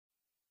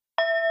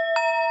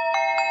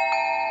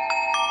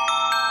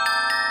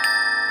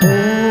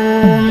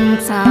ஓம்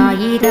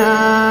சாயிரா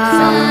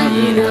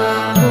சாயிரா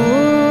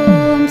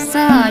ஓம்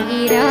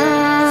சாயிரா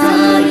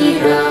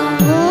சாயிரா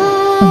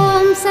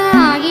ஓம்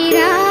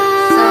சாயிரா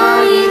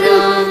சாயிரா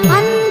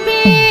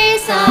அன்பே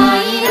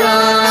சாயிரா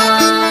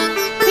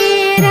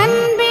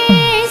பேரன்பே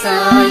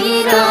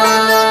சாயிரா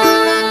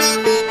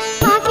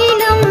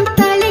அகிலம்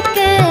தளிக்க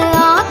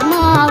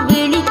ஆத்மா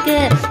விழிக்க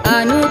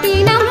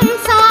அனுதினம்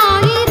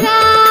சாயிரா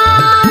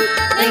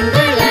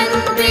எங்கள்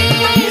அன்பே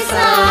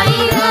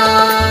சாயிரா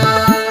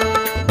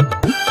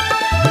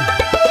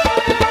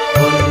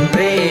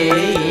ஒன்றே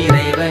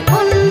இறைவன்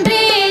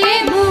ஒன்றே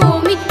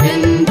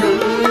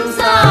பூமிக்கென்றும்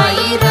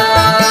சாயிரா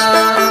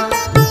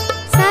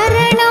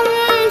சரணம்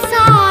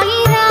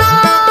சாயிரா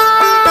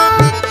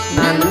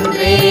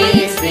நன்றே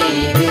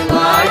செய்து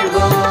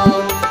வாழ்வோம்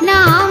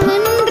நாம்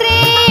ஒன்றே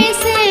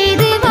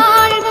செய்து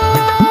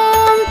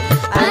வாழ்வோம்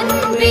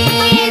அன்பே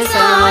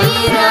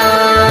சாயிரா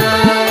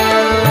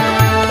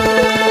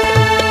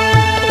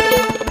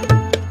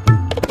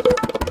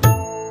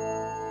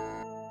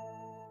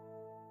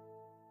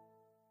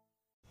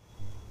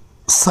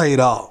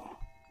சைரா.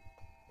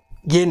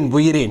 என்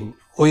உயிரின்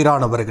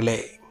உயிரானவர்களே,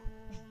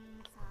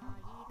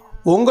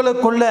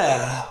 உங்களுக்குள்ள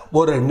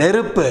ஒரு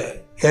நெருப்பு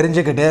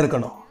எரிஞ்சுக்கிட்டே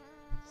இருக்கணும்.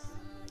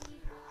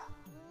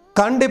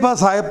 கண்டிப்பாக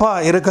சாயப்பா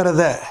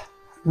இருக்கிறத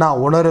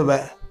நான்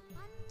உணருவேன்.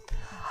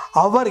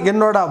 அவர்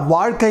என்னோட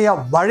வாழ்க்கையை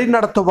வழி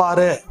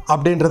நடத்துவார்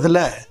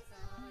அப்படின்றதுல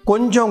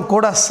கொஞ்சம்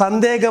கூட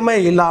சந்தேகமே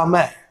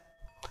இல்லாமல்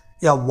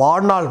என்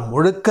வாழ்நாள்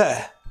முழுக்க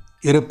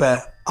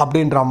இருப்பேன்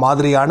அப்படின்ற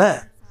மாதிரியான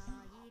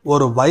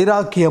ஒரு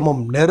வைராக்கியமும்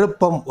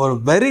நெருப்பும் ஒரு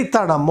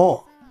வெறித்தனமும்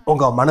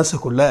உங்கள்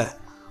மனசுக்குள்ள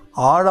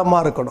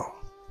ஆழமாக இருக்கணும்.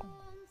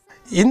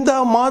 இந்த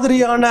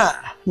மாதிரியான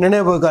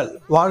நினைவுகள்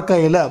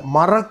வாழ்க்கையில்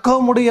மறக்க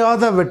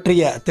முடியாத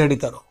வெற்றியை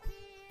தேடித்தரும்.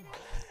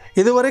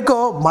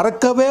 இதுவரைக்கும்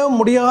மறக்கவே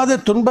முடியாத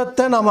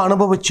துன்பத்தை நாம்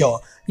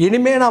அனுபவித்தோம்.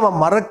 இனிமேல் நாம்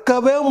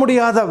மறக்கவே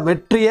முடியாத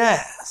வெற்றியை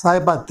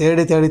சாய்பா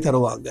தேடி தேடி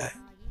தருவாங்க.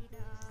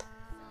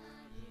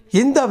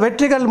 இந்த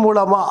வெற்றிகள்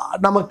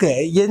மூலமாக நமக்கு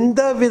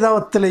எந்த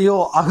விதத்திலேயோ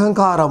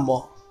அகங்காரமோ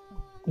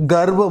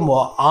கர்வமோ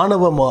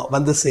ஆணவமோ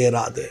வந்து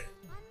சேராது.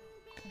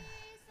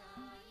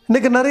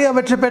 இன்றைக்கி நிறைய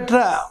வெற்றி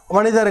பெற்ற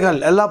மனிதர்கள்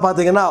எல்லாம்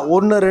பார்த்தீங்கன்னா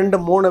 1, 2,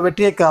 3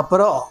 வெற்றிக்கு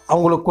அப்புறம்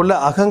அவங்களுக்குள்ள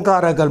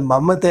அகங்காரங்கள்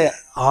மமதை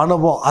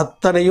ஆணவம்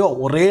அத்தனையும்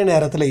ஒரே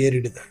நேரத்தில்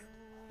ஏறிடுது.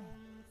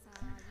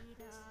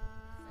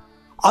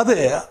 அது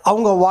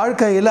அவங்க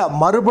வாழ்க்கையில்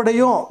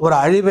மறுபடியும் ஒரு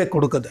அழிவை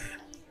கொடுக்குது.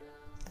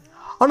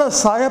 ஆனால்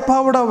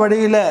சாயப்பாவோட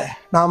வழியில்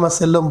நாம்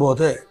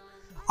செல்லும்போது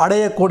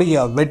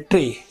அடையக்கூடிய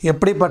வெற்றி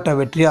எப்படிப்பட்ட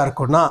வெற்றியாக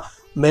இருக்குன்னா,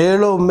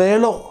 மேலும்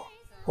மேலும்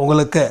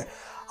உங்களுக்கு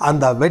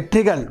அந்த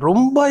வெற்றிகள்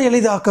ரொம்ப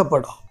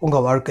எளிதாக்கப்படும்.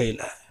 உங்கள்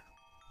வாழ்க்கையில்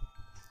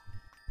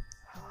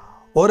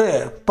ஒரு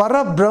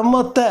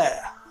பரபிரம்மத்தை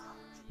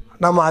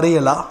நம்ம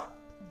அறியலாம்.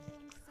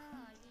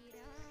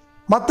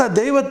 மற்ற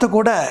தெய்வத்தை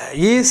கூட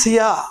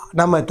ஈஸியாக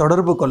நம்ம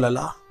தொடர்பு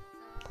கொள்ளலாம்.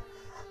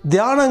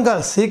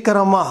 தியானங்கள்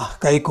சீக்கிரமாக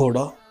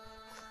கைகூடும்.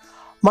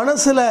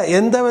 மனசில்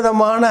எந்த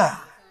விதமான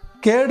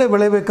கேடு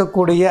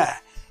விளைவிக்கக்கூடிய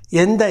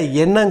எந்த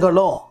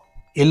எண்ணங்களும்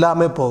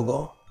இல்லாமல்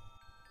போகும்.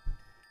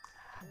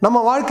 நம்ம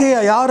வாழ்க்கையை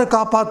யார்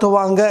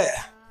காப்பாற்றுவாங்க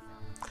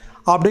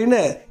அப்படின்னு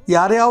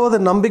யாரையாவது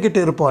நம்பிக்கிட்டு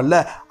இருப்போம்ல,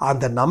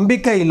 அந்த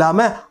நம்பிக்கை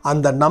இல்லாமல்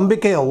அந்த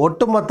நம்பிக்கையை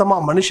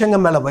ஒட்டுமொத்தமாக மனுஷங்க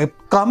மேலே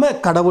வைக்காம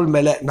கடவுள்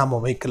மேலே நம்ம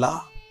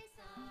வைக்கலாம்.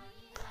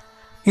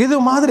 இது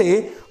மாதிரி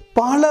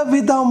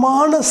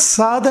பலவிதமான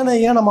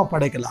சாதனையை நம்ம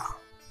படைக்கலாம்.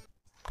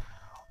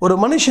 ஒரு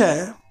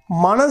மனுஷன்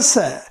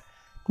மனசை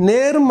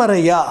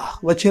நேர்மறையாக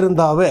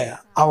வச்சிருந்தாவே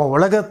அவன்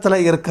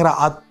உலகத்தில் இருக்கிற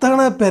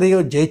அத்தனை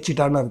பேரையும்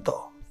ஜெயிச்சிட்டான்னு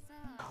அர்த்தம்.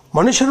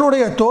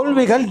 மனுஷனுடைய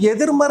தோல்விகள்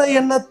எதிர்மறை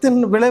எண்ணத்தின்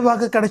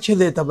விளைவாக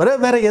கிடைச்சதே தவிர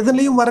வேறு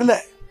எதுலேயும் வரல.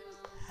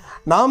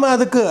 நாம்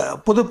அதுக்கு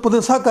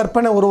புதுசாக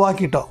கற்பனை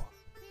உருவாக்கிட்டோம்.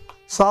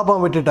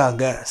 சாபம்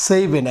விட்டுட்டாங்க,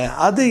 செய்வினை,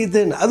 அது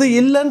இதுன்னு. அது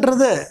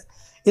இல்லைன்றது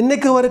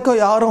இன்றைக்கு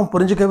வரைக்கும் யாரும்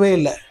புரிஞ்சிக்கவே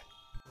இல்லை.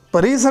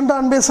 இப்போ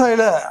ரீசெண்டாக அன்பே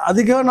சாயில்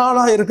அதிக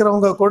நாளாக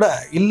இருக்கிறவங்க கூட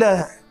இல்லை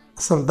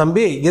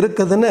தம்பி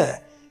இருக்குதுன்னு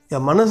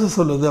என் மனசு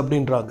சொல்லுது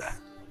அப்படின்றாங்க.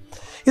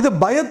 இது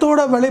பயத்தோட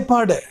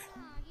வெளிப்பாடு.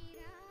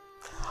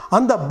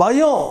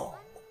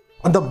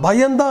 அந்த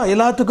பயம்தான்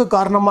எல்லாத்துக்கும்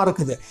காரணமாக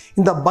இருக்குது.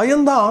 இந்த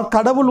பயம்தான்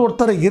கடவுள்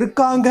ஒருத்தர்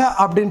இருக்காங்க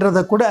அப்படின்றத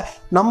கூட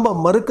நம்ம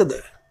மறுக்குது.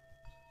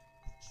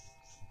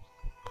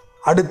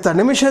 அடுத்த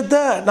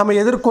நிமிஷத்தை நம்ம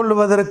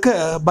எதிர்கொள்வதற்கு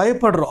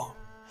பயப்படுறோம்.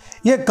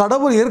 ஏன்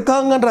கடவுள்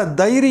இருக்காங்கன்ற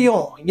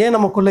தைரியம் ஏன்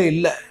நமக்குள்ளே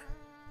இல்லை?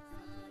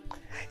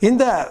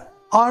 இந்த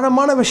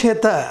ஆழமான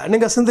விஷயத்தை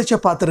நீங்கள் சிந்திச்சு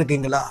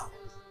பார்த்துருக்கீங்களா?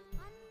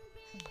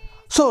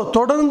 ஸோ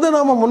தொடர்ந்து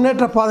நாம்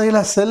முன்னேற்ற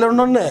பாதையில்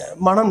செல்லணும்னு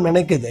மனம்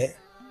நினைக்குது.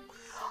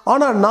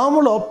 ஆனால்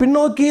நாமளும்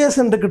பின்னோக்கியே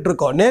சென்றுக்கிட்டு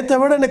இருக்கோம். நேற்றை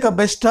விட எனக்கு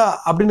பெஸ்ட்டா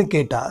அப்படின்னு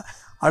கேட்டால்,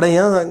 அட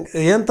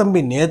ஏன்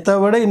தம்பி நேற்றை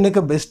விட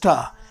இன்றைக்கி பெஸ்ட்டா,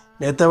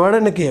 நேற்றை விட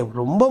இன்றைக்கி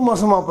ரொம்ப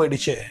மோசமாக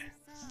போயிடுச்சு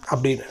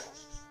அப்படின்னு.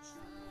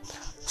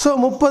 ஸோ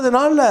 30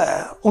 நாளில்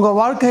உங்கள்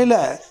வாழ்க்கையில்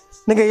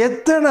நீங்கள்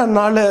எத்தனை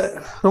நாள்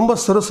ரொம்ப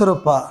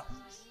சுறுசுறுப்பாக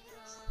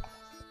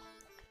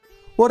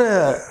ஒரு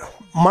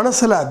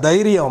மனசில்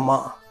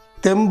தைரியமாக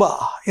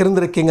தெம்பாக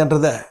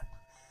இருந்திருக்கீங்கன்றத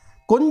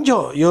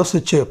கொஞ்சம்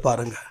யோசிச்சு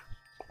பாருங்கள்.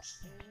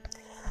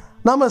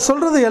 நாம்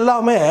சொல்கிறது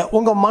எல்லாமே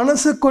உங்கள்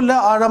மனசுக்குள்ளே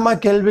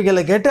ஆழமாக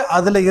கேள்விகளை கேட்டு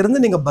அதில்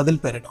இருந்து நீங்கள்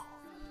பதில் பெறணும்.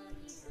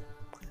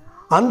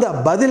 அந்த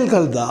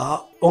பதில்கள் தான்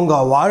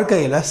உங்கள்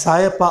வாழ்க்கையில்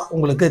சாயப்பா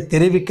உங்களுக்கு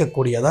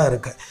தெரிவிக்கக்கூடியதாக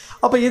இருக்குது.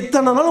 அப்போ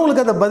இத்தனை நாள்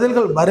உங்களுக்கு அந்த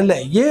பதில்கள் வரல,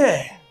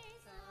 ஏன்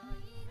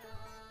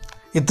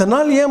இத்தனை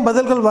நாள் ஏன்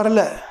பதில்கள்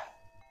வரல?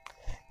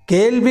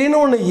 கேள்வின்னு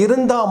ஒன்று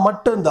இருந்தால்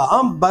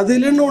மட்டும்தான்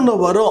பதிலுன்னு ஒன்று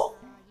வரும்.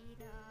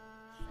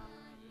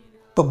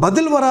 இப்போ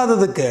பதில்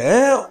வராததுக்கு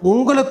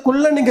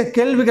உங்களுக்குள்ள நீங்கள்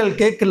கேள்விகள்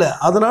கேட்கல,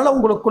 அதனால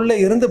உங்களுக்குள்ள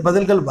இருந்து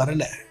பதில்கள்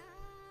வரல.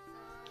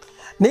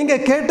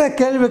 நீங்கள் கேட்ட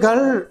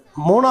கேள்விகள்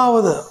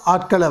மூணாவது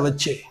ஆட்களை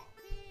வச்சு,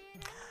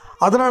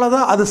 அதனால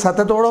தான் அது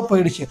சத்தத்தோடு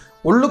போயிடுச்சு.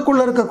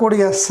 உள்ளுக்குள்ளே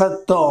இருக்கக்கூடிய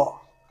சத்தம்,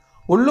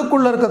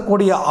 உள்ளுக்குள்ளே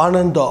இருக்கக்கூடிய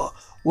ஆனந்தம்,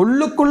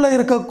 உள்ளுக்குள்ளே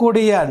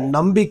இருக்கக்கூடிய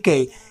நம்பிக்கை,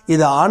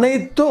 இது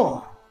அனைத்தும்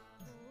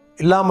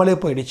இல்லாமலே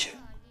போயிடுச்சு.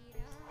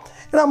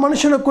 ஏன்னா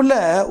மனுஷனுக்குள்ள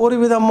ஒரு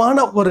விதமான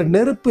ஒரு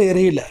நெருப்பு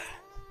எரியல.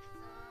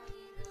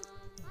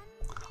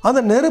 அந்த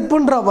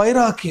நெருப்புன்ற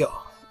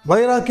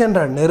வைராக்கியன்ற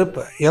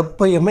நெருப்பு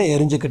எப்பயுமே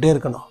எரிஞ்சுக்கிட்டே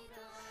இருக்கணும்.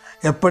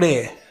 எப்படி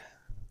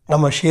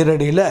நம்ம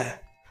ஷீரடியில்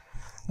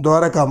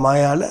துவாரகா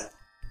மாயால்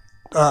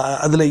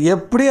அதில்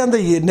எப்படி அந்த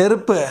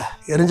நெருப்பு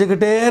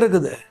எரிஞ்சுக்கிட்டே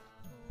இருக்குது,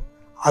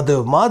 அது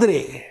மாதிரி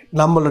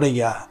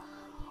நம்மளுடைய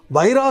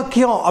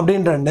வைராக்கியம்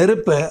அப்படின்ற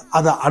நெருப்பு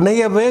அதை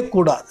அணையவே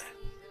கூடாது.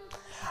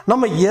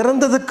 நம்ம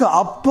இறந்ததுக்கு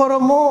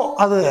அப்புறமும்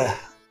அது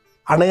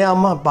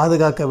அணையாமல்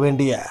பாதுகாக்க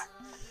வேண்டிய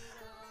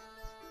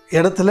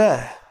இடத்துல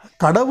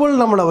கடவுள்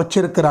நம்மளை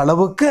வச்சிருக்கிற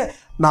அளவுக்கு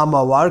நாம்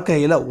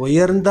வாழ்க்கையில்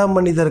உயர்ந்த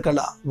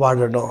மனிதர்களாக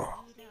வாழணும்.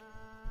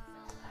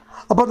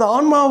 அப்போ அந்த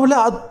ஆன்மாவில்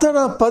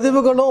அத்தனை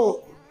பதிவுகளும்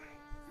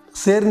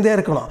சேர்ந்தே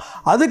இருக்கணும்.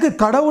 அதுக்கு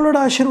கடவுளோட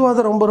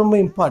ஆசீர்வாதம் ரொம்ப ரொம்ப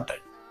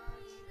இம்பார்ட்டன்ட்.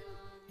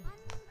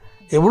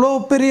 எவ்வளோ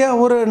பெரிய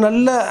ஒரு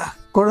நல்ல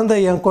குழந்தை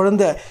என்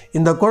குழந்தை,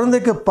 இந்த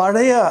குழந்தைக்கு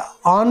பழைய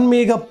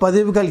ஆன்மீக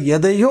பதிவுகள்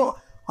எதையும்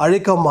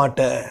அழிக்க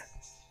மாட்டேன்.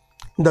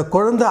 இந்த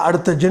குழந்தை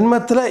அடுத்த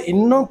ஜென்மத்தில்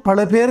இன்னும்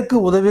பல பேருக்கு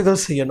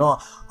உதவிகள் செய்யணும்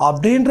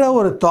அப்படின்ற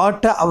ஒரு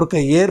தாட்டை அவருக்கு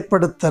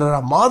ஏற்படுத்துகிற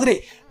மாதிரி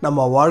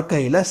நம்ம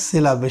வாழ்க்கையில்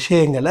சில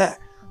விஷயங்களை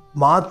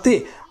மாற்றி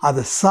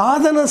அதை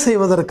சாதனை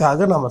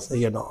செய்வதற்காக நம்ம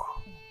செய்யணும்.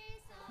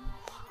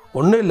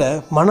 ஒன்றும் இல்லை,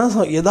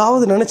 மனசு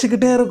ஏதாவது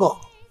நினச்சிக்கிட்டே இருக்கும்.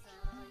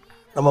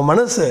 நம்ம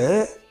மனசு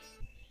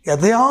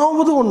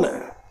எதையாவது ஒன்று,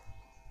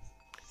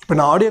 இப்போ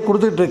நான் ஆடியோ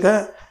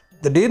கொடுத்துட்ருக்கேன்,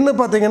 திடீர்னு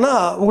பார்த்தீங்கன்னா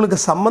உங்களுக்கு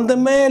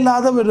சம்மந்தமே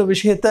இல்லாத ஒரு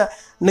விஷயத்த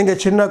நீங்கள்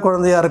சின்ன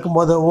குழந்தையாக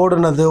இருக்கும்போது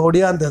ஓடுனது,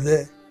 ஒடியாந்தது,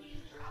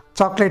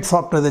 சாக்லேட்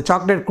சாப்பிட்டது,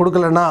 சாக்லேட்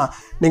கொடுக்கலன்னா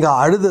நீங்கள்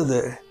அழுதது,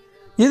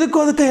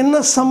 இதுக்கு அதுக்கு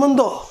என்ன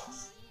சம்மந்தம்?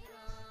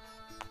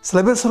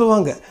 சில பேர்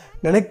சொல்லுவாங்க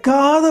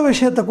நினைக்காத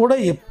விஷயத்த கூட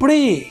எப்படி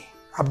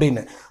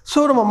அப்படின்னு. ஸோ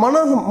நம்ம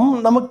மனம்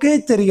நமக்கே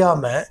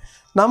தெரியாமல்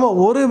நம்ம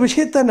ஒரு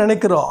விஷயத்த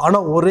நினைக்கிறோம்,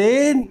 ஆனால் ஒரே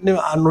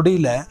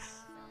நொடியில்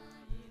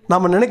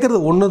நம்ம நினைக்கிறது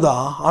ஒன்று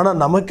தான், ஆனால்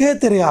நமக்கே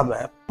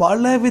தெரியாமல்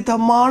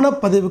பலவிதமான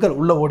பதிவுகள்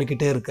உள்ளே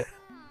ஓடிக்கிட்டே இருக்கு.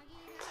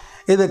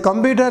 இது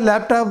கம்ப்யூட்டர்,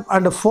 லேப்டாப்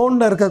அண்ட்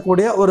ஃபோனில்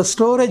இருக்கக்கூடிய ஒரு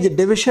ஸ்டோரேஜ்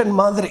டிவிஷன்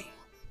மாதிரி.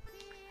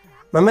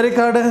 மெமரி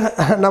கார்டு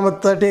நம்ம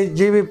 30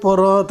 GB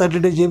போடுறோம்,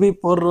 32 GB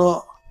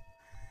போடுறோம்,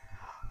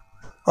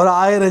 ஒரு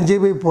 1000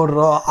 GB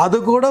போடுறோம், அது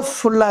கூட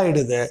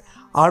ஃபுல்லாகிடுது.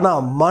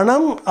 ஆனால்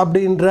மனம்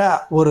அப்படின்ற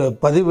ஒரு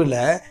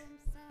பதிவில்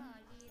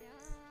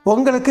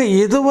உங்களுக்கு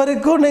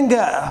இதுவரைக்கும்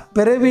நீங்கள்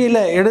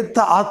பிறவியில்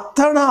எடுத்த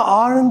அத்தனை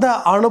ஆழ்ந்த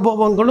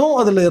அனுபவங்களும்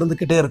அதில்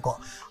இருந்துக்கிட்டே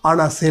இருக்கும்.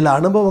 ஆனால் சில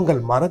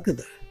அனுபவங்கள்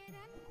மறக்குது.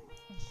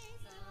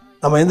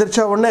 நம்ம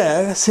எந்திரிச்ச உடனே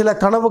சில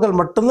கனவுகள்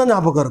மட்டும்தான்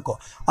ஞாபகம்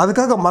இருக்கும்.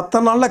 அதுக்காக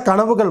மற்ற நாளில்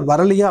கனவுகள்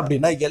வரலையா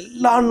அப்படின்னா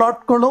எல்லா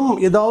நாட்களும்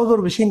ஏதாவது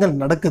ஒரு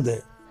விஷயங்கள் நடக்குது.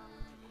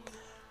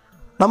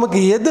 நமக்கு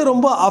எது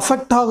ரொம்ப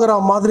அஃபெக்ட் ஆகுற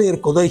மாதிரி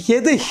இருக்குதோ,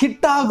 எது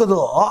ஹிட்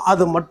ஆகுதோ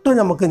அது மட்டும்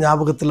நமக்கு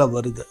ஞாபகத்தில்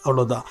வருது,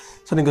 அவ்வளோதான்.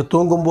 ஸோ நீங்கள்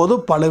தூங்கும்போது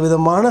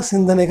பலவிதமான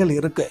சிந்தனைகள்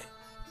இருக்கு.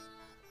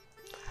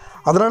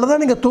 அதனால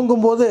தான் நீங்கள்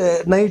தூங்கும்போது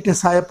நைட்டு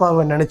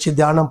சாயப்பாவை நினச்சி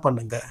தியானம்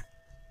பண்ணுங்க,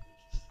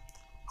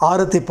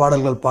 ஆரத்தி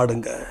பாடல்கள்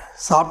பாடுங்க,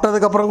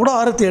 சாப்பிட்டதுக்கப்புறம் கூட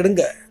ஆரத்தி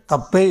எடுங்க,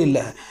 தப்பே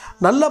இல்லை.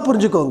 நல்லா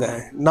புரிஞ்சுக்கோங்க,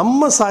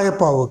 நம்ம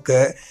சாயப்பாவுக்கு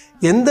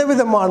எந்த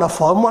விதமான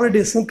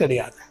ஃபார்மாலிட்டிஸும்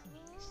கிடையாது.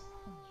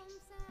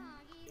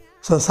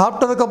 ஸோ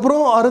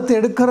சாப்பிட்டதுக்கப்புறம் அறுத்து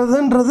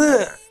எடுக்கிறதுன்றது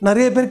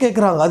நிறைய பேர்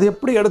கேட்குறாங்க, அது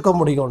எப்படி எடுக்க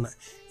முடியும்னு.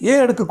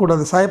 ஏன்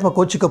எடுக்கக்கூடாது? சாயப்பா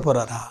கோச்சிக்க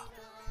போகிறாரா?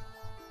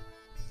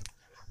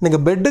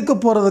 நீங்கள் பெட்டுக்கு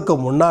போகிறதுக்கு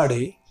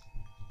முன்னாடி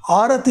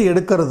ஆரத்தி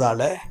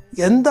எடுக்கிறதால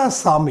எந்த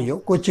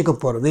சாமியும் கோச்சிக்க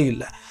போகிறது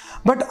இல்லை.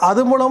 பட்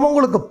அது மூலமாக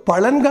உங்களுக்கு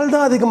பலன்கள்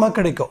தான் அதிகமாக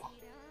கிடைக்கும்.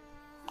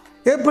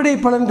 எப்படி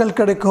பலன்கள்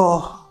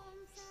கிடைக்கும்?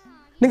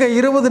 நீங்கள்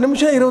 20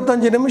 நிமிஷம்,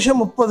 25 நிமிஷம்,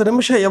 30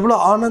 நிமிஷம் எவ்வளோ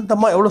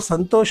ஆனந்தமாக, எவ்வளோ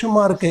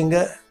சந்தோஷமாக இருக்கீங்க.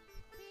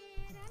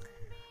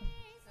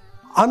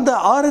 அந்த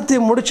ஆரத்தி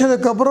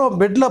முடித்ததுக்கப்புறம்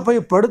பெட்டில் போய்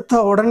படுத்த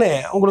உடனே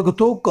உங்களுக்கு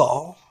தூக்கம்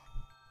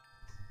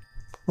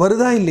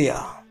வருதா இல்லையா?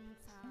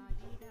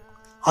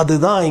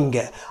 அதுதான்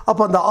இங்கே.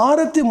 அப்போ அந்த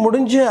ஆரத்தி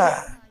முடிஞ்ச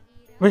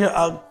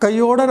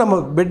கையோடு நம்ம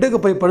பெட்டுக்கு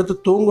போய் படுத்து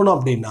தூங்கணும்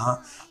அப்படின்னா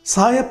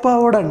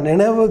சாயப்பாவோட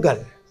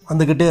நினைவுகள்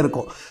வந்துக்கிட்டே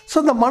இருக்கும். ஸோ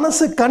அந்த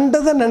மனசு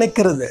கண்டதை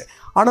நினைக்கிறது,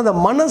 ஆனால் அந்த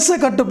மனசை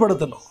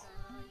கட்டுப்படுத்தணும்.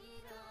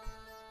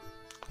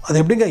 அது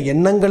எப்படிங்க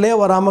எண்ணங்களே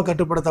வராமல்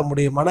கட்டுப்படுத்த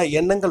முடியுமானா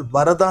எண்ணங்கள்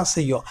வரதான்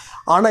செய்யும்.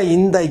 ஆனால்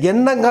இந்த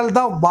எண்ணங்கள்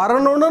தான்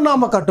வரணும்னு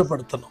நாம்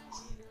கட்டுப்படுத்தணும்.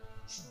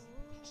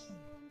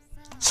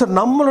 ஸோ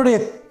நம்மளுடைய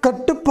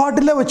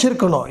கட்டுப்பாட்டில்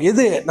வச்சுருக்கணும்.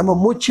 எது நம்ம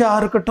மூச்சாக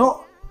இருக்கட்டும்,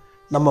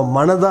 நம்ம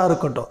மனதாக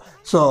இருக்கட்டும்.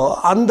 ஸோ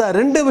அந்த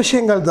 2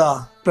 விஷயங்கள் தான்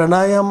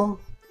பிராணாயாமம்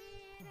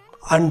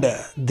அண்டு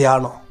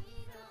தியானம்.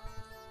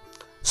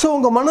 ஸோ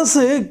உங்கள்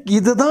மனசு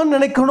இதுதான்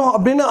நினைக்கணும்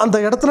அப்படின்னு அந்த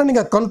இடத்துல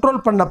நீங்கள்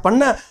கண்ட்ரோல்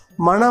பண்ண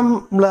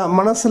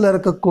மனசில்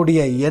இருக்கக்கூடிய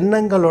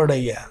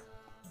எண்ணங்களுடைய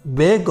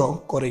வேகம்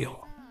குறையும்.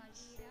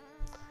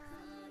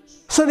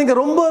 ஸோ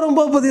நீங்கள் ரொம்ப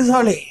ரொம்ப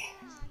புத்திசாலி.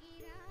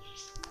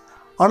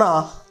 ஆனால்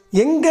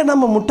எங்கே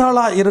நம்ம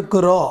முட்டாளாக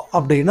இருக்கிறோம்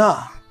அப்படின்னா,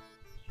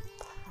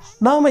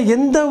 நாம்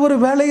எந்த ஒரு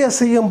வேலையை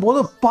செய்யும் போது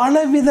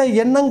பலவித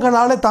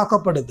எண்ணங்களால்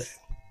தாக்கப்படுது.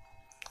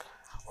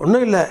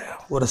 ஒன்றும் இல்லை,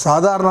 ஒரு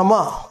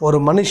சாதாரணமாக ஒரு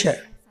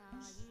மனுஷன்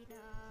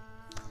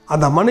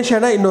அந்த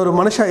மனுஷனை இன்னொரு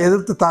மனுஷன்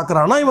எதிர்த்து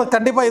தாக்குறான்னா இவன்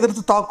கண்டிப்பாக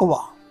எதிர்த்து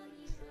தாக்குவான்.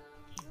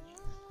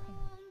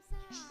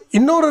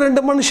 இன்னொரு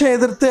 2 மனுஷன்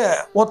எதிர்த்து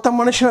ஒத்த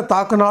மனுஷனை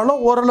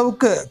தாக்குனாலும்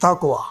ஓரளவுக்கு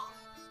தாக்குவான்.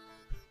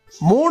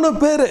 3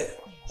 பேர்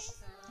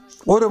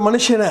ஒரு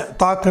மனுஷனை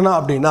தாக்குனா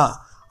அப்படின்னா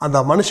அந்த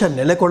மனுஷன்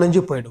நிலை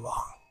குலைஞ்சு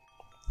போயிடுவான்.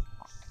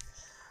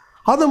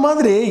 அது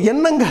மாதிரி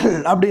எண்ணங்கள்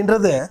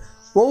அப்படின்றது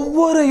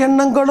ஒவ்வொரு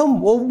எண்ணங்களும்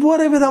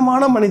ஒவ்வொரு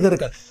விதமான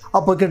மனிதர்கள்.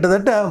 அப்போ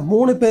கிட்டத்தட்ட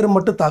 3 பேர்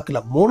மட்டும்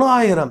தாக்கல,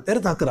 3000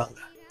 பேர் தாக்குறாங்க.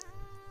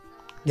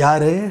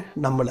 யாரு?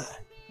 நம்மளை.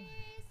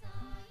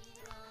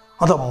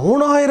 அதை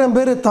 3000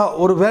 பேர்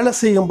ஒரு வேலை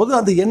செய்யும் போது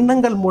அந்த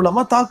எண்ணங்கள்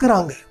மூலமாக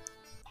தாக்குறாங்க.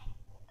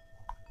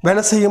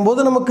 வேலை செய்யும்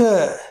போது நமக்கு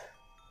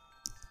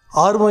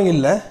ஆர்வம்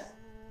இல்லை,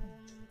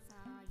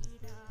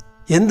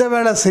 எந்த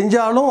வேலை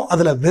செஞ்சாலும்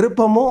அதில்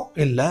விருப்பமும்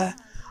இல்லை.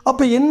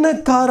 அப்போ என்ன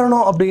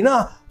காரணம் அப்படின்னா,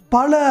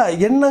 பல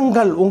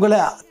எண்ணங்கள் உங்களை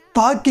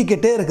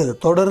தாக்கிக்கிட்டே இருக்குது.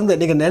 தொடர்ந்து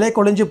நீங்கள் நிலை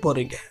குலைஞ்சு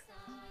போகிறீங்க.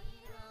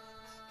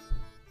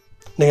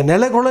 நீங்கள்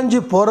நிலை குலைஞ்சு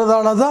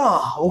போகிறதால தான்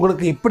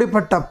உங்களுக்கு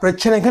இப்படிப்பட்ட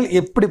பிரச்சனைகள்,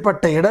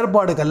 இப்படிப்பட்ட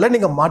இடர்பாடுகளில்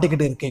நீங்கள்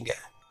மாட்டிக்கிட்டு இருக்கீங்க.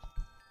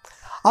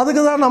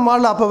 அதுக்கு தான்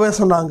நம்மளால் அப்போவே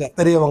சொன்னாங்க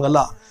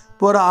பெரியவங்கெல்லாம்,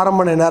 ஒரு 1/2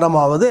 மணி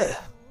நேரமாவது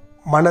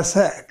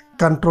மனசை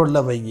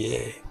கண்ட்ரோலில்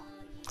வையே.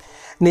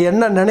 நீ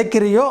என்ன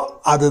நினைக்கிறியோ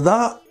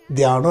அதுதான்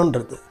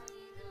தியானன்றது.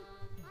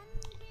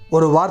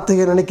 ஒரு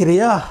வார்த்தையை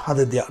நினைக்கிறியா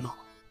அது தியானம்.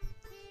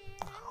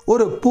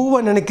 ஒரு பூவை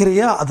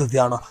நினைக்கிறியா அது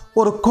தியானம்.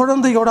 ஒரு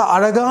குழந்தையோட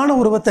அழகான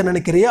உருவத்தை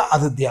நினைக்கிறியா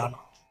அது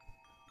தியானம்.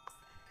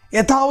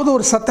 ஏதாவது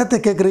ஒரு சத்தத்தை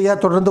கேட்குறியா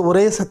தொடர்ந்து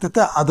ஒரே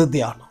சத்தத்தை, அது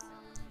தியானம்.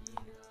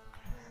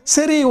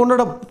 சரி,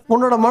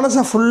 உன்னோட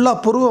மனசை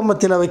ஃபுல்லாக புருவ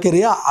மத்தியில்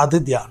வைக்கிறியா அது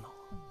தியானம்.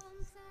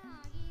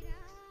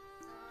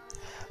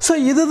 ஸோ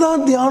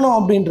இதுதான் தியானம்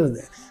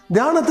அப்படின்றது.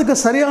 தியானத்துக்கு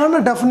சரியான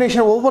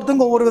டெஃபினேஷன்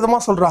ஒவ்வொருத்தங்க ஒவ்வொரு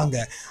விதமாக சொல்கிறாங்க.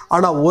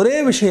 ஆனால் ஒரே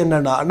விஷயம்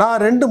என்னென்னா,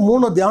 நான்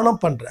 2-3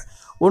 தியானம் பண்ணுறேன்.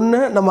 ஒன்று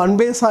நம்ம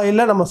அன்பே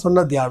சாயில் நம்ம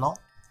சொன்ன தியானம்,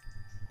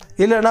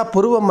 இல்லைன்னா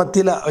புருவ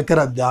மத்தியில் வைக்கிற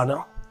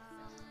தியானம்,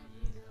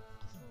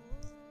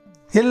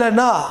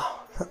 இல்லைன்னா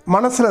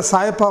மனசில்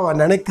சாய்ப்பாவை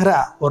நினைக்கிற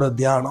ஒரு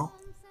தியானம்,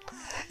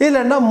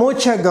 இல்லைன்னா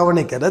மூச்சை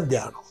கவனிக்கிற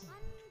தியானம்.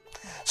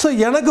 ஸோ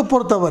எனக்கு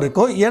பொறுத்த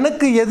வரைக்கும்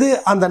எனக்கு எது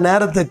அந்த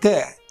நேரத்துக்கு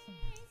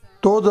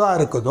தோதாக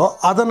இருக்குதோ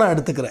அதை நான்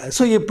எடுத்துக்கிறேன்.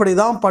 ஸோ இப்படி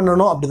தான்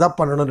பண்ணணும், அப்படி தான்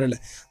பண்ணணும் இல்லை.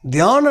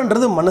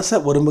 தியானன்றது மனசை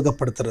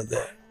ஒருமுகப்படுத்துறது.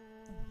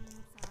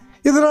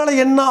 இதனால்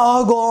என்ன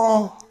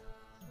ஆகும்?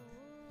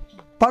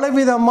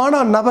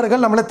 பலவிதமான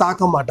நபர்கள் நம்மளை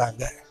தாக்க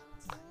மாட்டாங்க.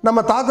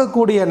 நம்ம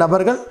தாக்கக்கூடிய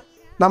நபர்கள்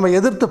நம்ம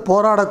எதிர்த்து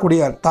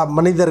போராடக்கூடிய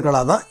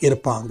மனிதர்களாக தான்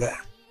இருப்பாங்க.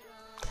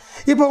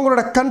 இப்போ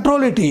உங்களோட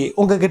கண்ட்ரோலிட்டி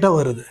உங்ககிட்ட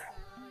வருது.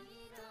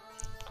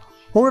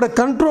 உங்களோட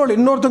கண்ட்ரோல்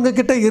இன்னொருத்தவங்க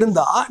கிட்ட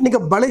இருந்தால்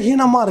நீங்கள்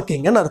பலகீனமாக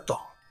இருக்கீங்கன்னு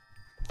அர்த்தம்.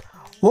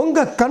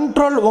 உங்கள்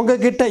கண்ட்ரோல்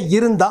உங்ககிட்ட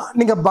இருந்தால்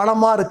நீங்கள்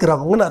பலமாக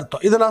இருக்கிறவங்கன்னு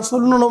அர்த்தம். இதை நான்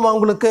சொல்லணுமா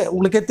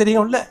உங்களுக்கே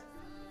தெரியும்ல.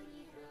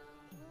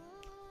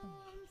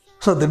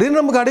 ஸோ திடீர்னு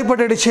நமக்கு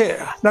அடிபட்டுடுச்சு,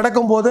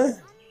 நடக்கும்போது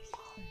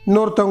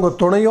இன்னொருத்தவங்க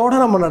துணையோடு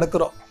நம்ம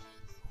நடக்கிறோம்.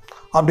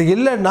 அப்படி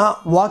இல்லைன்னா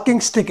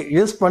வாக்கிங் ஸ்டிக்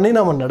யூஸ் பண்ணி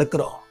நம்ம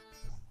நடக்கிறோம்.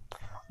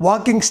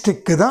 வாக்கிங்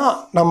ஸ்டிக்கு தான்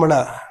நம்மளை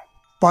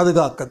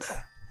பாதுகாக்குது.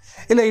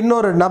 இல்லை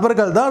இன்னொரு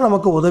நபர்கள் தான்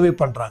நமக்கு உதவி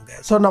பண்ணுறாங்க.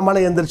 ஸோ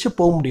நம்மளால் எந்திரிச்சு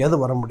போக முடியாது,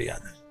 வர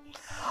முடியாது.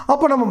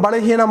 அப்போ நம்ம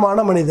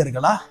பலகீனமான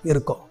மனிதர்களாக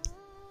இருக்கோம்.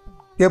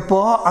 எப்போ?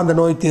 அந்த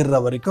நோய் தீர்ற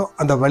வரைக்கும்,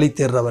 அந்த வலி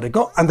தீர்ற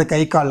வரைக்கும், அந்த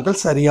கை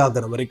கால்கள்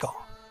சரியாகிற வரைக்கும்.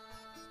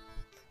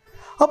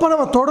 அப்போ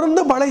நம்ம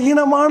தொடர்ந்து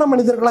பலகீனமான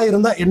மனிதர்களாக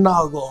இருந்தால் என்ன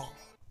ஆகும்?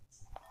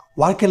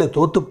 வாழ்க்கையில்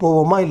தோற்று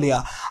போவோமா இல்லையா?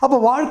 அப்போ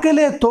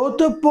வாழ்க்கையில்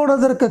தோற்று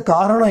போனதற்கு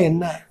காரணம்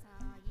என்ன?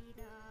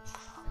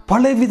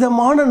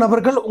 பலவிதமான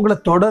நபர்கள் உங்களை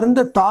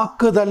தொடர்ந்து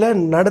தாக்குதலை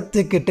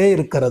நடத்திக்கிட்டே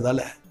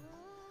இருக்கிறதால.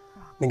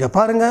 நீங்கள்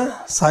பாருங்கள்,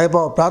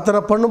 சாய்பாபா பிரார்த்தனை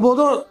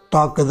பண்ணும்போதும்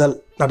தாக்குதல்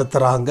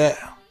நடத்துகிறாங்க.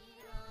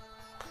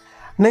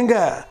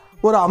 நீங்கள்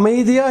ஒரு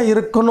அமைதியாக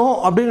இருக்கணும்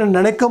அப்படின்னு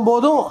நினைக்கும்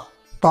போதும்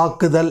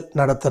தாக்குதல்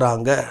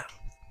நடத்துகிறாங்க.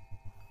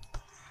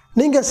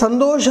 நீங்கள்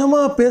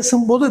சந்தோஷமாக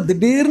பேசும்போது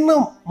திடீர்னு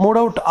மூட்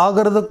அவுட்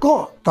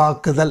ஆகிறதுக்கும்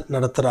தாக்குதல்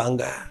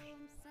நடத்துகிறாங்க.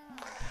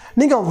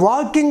 நீங்கள்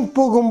வாக்கிங்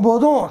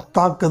போகும்போதும்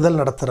தாக்குதல்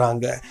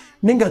நடத்துகிறாங்க.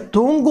 நீங்கள்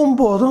தூங்கும்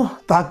போதும்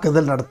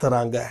தாக்குதல்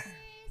நடத்துகிறாங்க.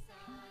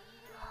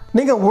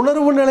 நீங்கள்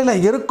உணர்வு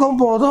நிலையில் இருக்கும்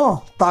போதும்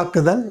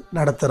தாக்குதல்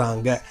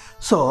நடத்துகிறாங்க.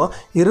 ஸோ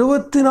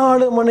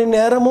 24 மணி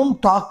நேரமும்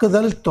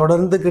தாக்குதல்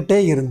தொடர்ந்துக்கிட்டே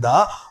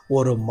இருந்தால்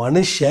ஒரு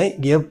மனுஷன்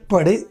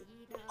எப்படி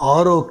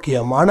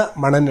ஆரோக்கியமான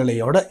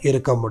மனநிலையோடு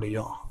இருக்க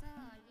முடியும்?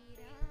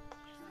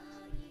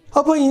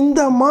 அப்போ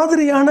இந்த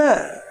மாதிரியான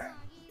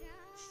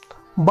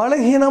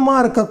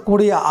பலகீனமாக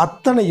இருக்கக்கூடிய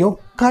அத்தனையும்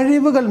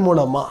கழிவுகள்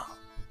மூலமாக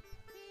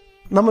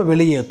நம்ம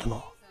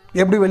வெளியேற்றணும்.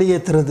 எப்படி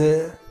வெளியேற்றுறது?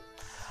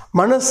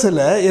 மனசில்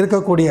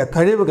இருக்கக்கூடிய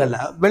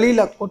கழிவுகளை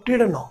வெளியில்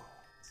கொட்டிடணும்.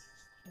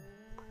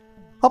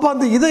 அப்போ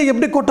அந்த இதை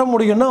எப்படி கொட்ட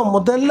முடியும்னா,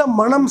 முதல்ல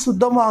மனம்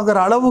சுத்தமாகிற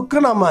அளவுக்கு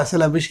நம்ம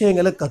சில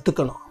விஷயங்களை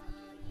கற்றுக்கணும்.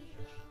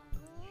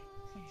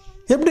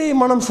 எப்படி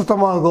மனம்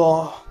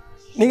சுத்தமாகும்?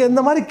 நீங்கள்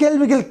இந்த மாதிரி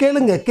கேள்விகள்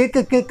கேளுங்க.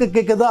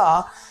 கேட்குதான்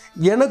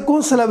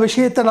எனக்கும் சில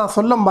விஷயத்தை நான்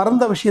சொல்ல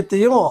மறந்த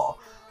விஷயத்தையும்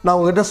நான்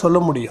உங்ககிட்ட சொல்ல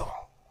முடியும்.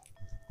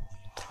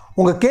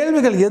 உங்கள்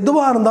கேள்விகள்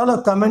எதுவாக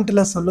இருந்தாலும்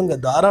கமெண்ட்டில்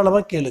சொல்லுங்கள்,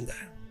 தாராளமாக கேளுங்க.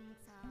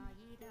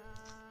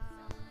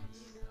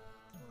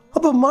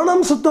 அப்போ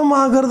மனம்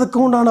சுத்தமாகிறதுக்கு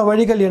உண்டான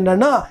வழிகள்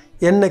என்னென்னா,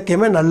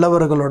 என்றைக்குமே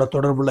நல்லவர்களோட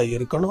தொடர்பில்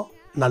இருக்கணும்,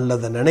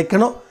 நல்லதை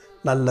நினைக்கணும்,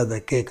 நல்லதை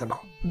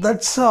கேட்கணும்.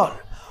 That's all.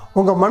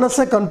 உங்கள்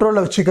மனசை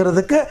கண்ட்ரோலில்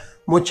வச்சுக்கிறதுக்கு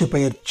மூச்சு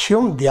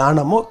பயிற்சியும்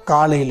தியானமும்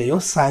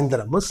காலையிலையும்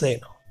சாயந்தரமும்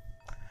செய்யணும்.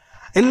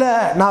 இல்லை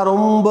நான்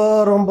ரொம்ப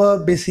ரொம்ப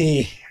பிஸி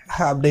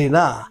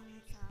அப்படின்னா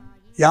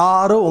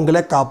யாரும்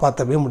உங்களை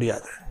காப்பாற்றவே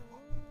முடியாது.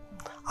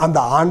 அந்த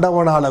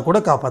ஆண்டவனால் கூட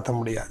காப்பாற்ற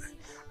முடியாது.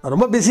 நான்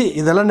ரொம்ப பிஸி,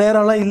 இதெல்லாம்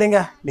நேரம்லாம்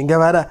இல்லைங்க,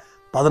 நீங்கள் வேறு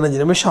 15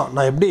 நிமிஷம்,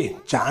 நான் எப்படி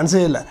சான்ஸே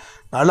இல்லை,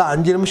 நல்லா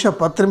 5 நிமிஷம்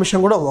 10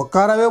 நிமிஷம் கூட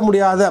உட்காரவே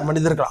முடியாத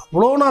மனிதர்கள்,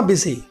 அவ்வளோ நான்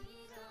பிஸி.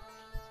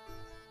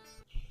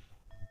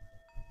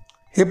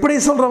 எப்படி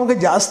சொல்கிறவங்க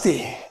ஜாஸ்தி.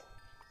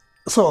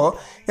 ஸோ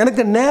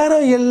எனக்கு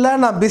நேரம் இல்லை,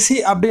 நான் பிஸி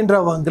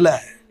அப்படின்றவங்கள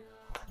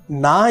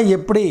நான்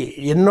எப்படி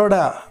என்னோட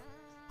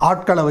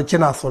ஆட்களை வச்சு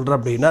நான் சொல்கிறேன்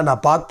அப்படின்னா,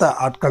 நான் பார்த்த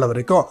ஆட்களை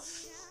வரைக்கும்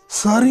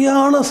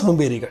சரியான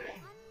சோம்பேறிகள்.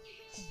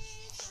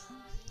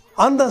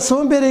 அந்த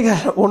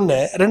சோம்பேறிகள் ஒன்று.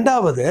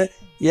 ரெண்டாவது,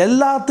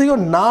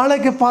 எல்லாத்தையும்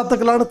நாளைக்கு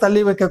பார்த்துக்கலான்னு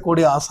தள்ளி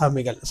வைக்கக்கூடிய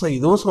ஆசாமிகள். ஸோ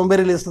இதுவும்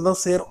சோம்பேறி லிஸ்ட்டு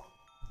தான் சேரும்.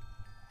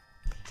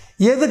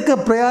 எதுக்கு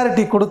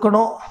ப்ரையாரிட்டி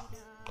கொடுக்கணும்,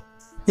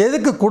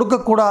 எதுக்கு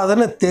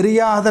கொடுக்கக்கூடாதுன்னு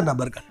தெரியாத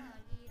நபர்கள்.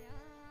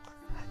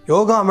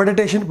 யோகா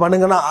மெடிடேஷன்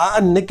பண்ணுங்கன்னா,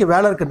 இன்னைக்கு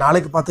வேலை இருக்குது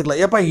நாளைக்கு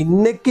பார்த்துக்கலாம். ஏப்பா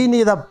இன்னைக்கு நீ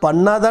இதை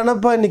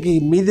பண்ணாதானப்பா இன்னைக்கு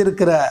மீதி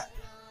இருக்கிற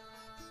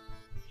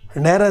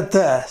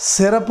நேரத்தை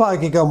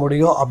சிறப்பாக்கிக்க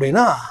முடியும்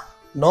அப்படின்னா,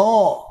 நோ.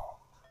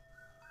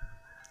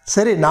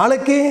 சரி,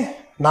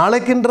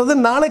 நாளைக்குன்றது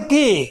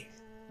நாளைக்கு.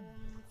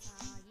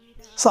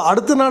 ஸோ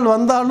அடுத்த நாள்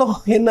வந்தாலும்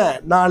என்ன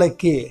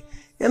நாளைக்கு,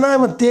 ஏன்னா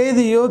இவன்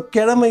தேதியோ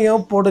கிழமையோ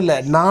போடல,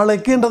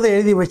 நாளைக்குன்றதை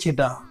எழுதி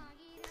வச்சிட்டான்.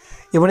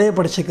 இவனே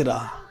படிச்சுக்கிறா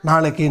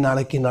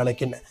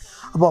நாளைக்குன்னு.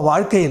 அப்போ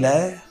வாழ்க்கையில்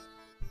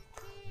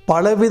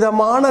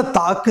பலவிதமான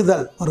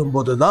தாக்குதல்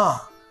வரும்போது தான்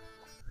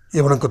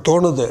இவனுக்கு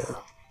தோணுது,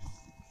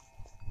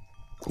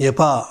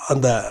 ஏப்பா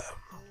அந்த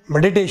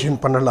மெடிடேஷன்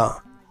பண்ணலாம்,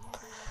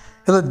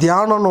 ஏதோ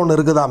தியானம்னு ஒன்று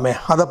இருக்குதாமே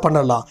அதை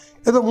பண்ணலாம்,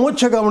 ஏதோ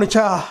மூச்சை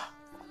கவனிச்சா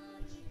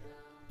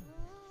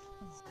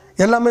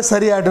எல்லாமே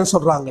சரியாயிடுன்னு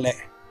சொல்கிறாங்களே,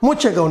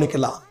 மூச்சை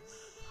கவனிக்கலாம்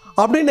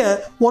அப்படின்னு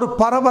ஒரு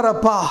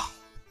பரபரப்பா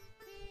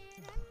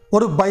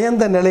ஒரு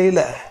பயந்த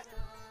நிலையில்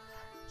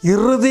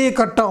இறுதி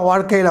கட்டம்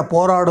வாழ்க்கையில்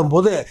போராடும்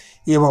போது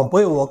இவன்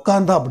போய்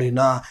உக்காந்தா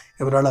அப்படின்னா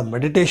இவனால்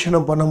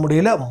மெடிடேஷனும் பண்ண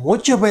முடியல,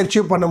 மூச்சு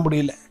பயிற்சியும் பண்ண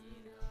முடியல.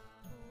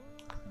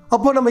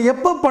 அப்போ நம்ம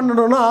எப்போ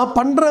பண்ணணும்னா,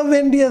 பண்ணுற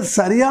வேண்டிய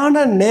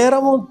சரியான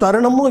நேரமும்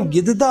தருணமும்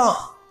இதுதான்.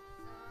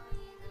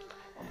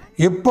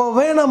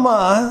 இப்போவே நம்ம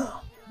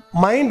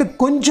மைண்டு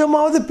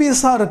கொஞ்சமாவது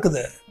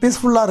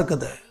பீஸ்ஃபுல்லாக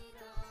இருக்குது.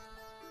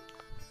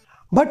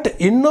 பட்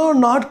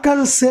இன்னும்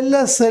நாட்கள்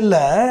செல்ல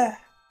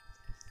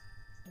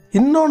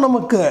இன்னும்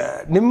நமக்கு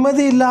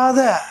நிம்மதி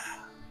இல்லாத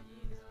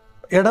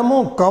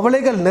இடமும்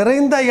கவலைகள்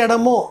நிறைந்த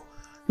இடமும்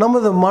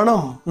நமது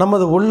மனம்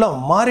நமது உள்ளம்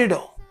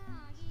மாறிடும்.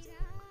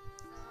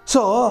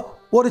 ஸோ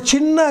ஒரு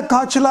சின்ன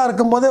காய்ச்சலாக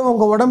இருக்கும்போதே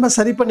உங்கள் உடம்பை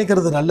சரி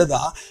பண்ணிக்கிறது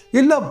நல்லதா,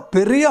 இல்லை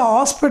பெரிய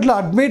ஹாஸ்பிட்டலில்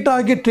அட்மிட்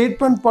ஆகி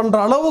ட்ரீட்மெண்ட் பண்ணுற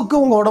அளவுக்கு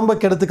உங்கள் உடம்பை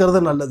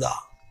கெடுத்துக்கிறது நல்லதா?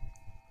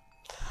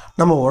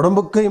 நம்ம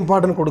உடம்புக்கு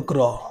இம்பார்ட்டன்ட்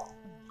கொடுக்குறோம்,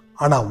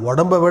 ஆனால்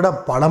உடம்பை விட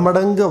பல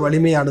மடங்கு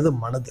வலிமையானது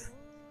மனது.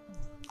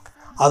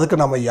 அதுக்கு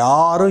நம்ம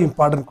யாரும்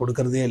இம்பார்ட்டன்ட்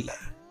கொடுக்கறதே இல்லை.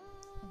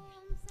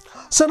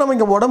 ஸோ நம்ம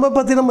இங்கே உடம்பை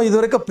பற்றி நம்ம இது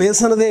வரைக்கும்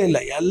பேசுனதே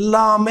இல்லை.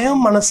 எல்லாமே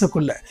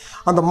மனசுக்குள்ளே.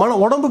 அந்த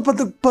உடம்பை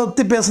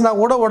பற்றி பேசினா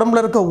கூட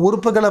உடம்புல இருக்க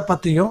உறுப்புகளை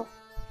பற்றியும்,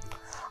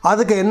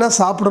 அதுக்கு என்ன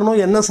சாப்பிடணும்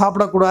என்ன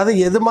சாப்பிடக்கூடாது,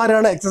 எது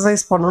மாதிரியான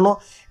எக்ஸசைஸ் பண்ணணும்,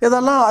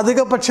 இதெல்லாம்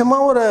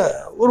அதிகபட்சமாக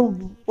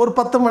ஒரு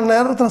 10 மணி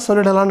நேரத்தில்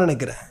சொல்லிடலாம்னு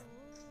நினைக்கிறேன்.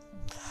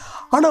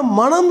 ஆனால்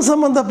மனம்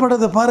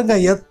சம்மந்தப்பட்டது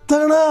பாருங்கள்,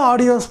 எத்தனை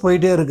ஆடியோஸ்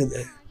போயிட்டே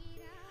இருக்குது.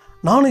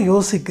 நானும்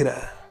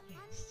யோசிக்கிறேன்,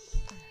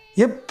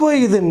 எப்போ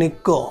இது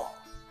நிற்கும்?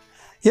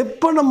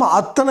 எப்போ நம்ம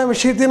அத்தனை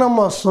விஷயத்தையும்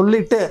நம்ம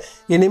சொல்லிவிட்டு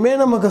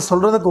இனிமேல் நமக்கு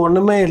சொல்கிறதுக்கு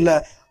ஒன்றுமே இல்லை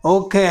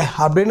ஓகே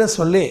அப்படின்னு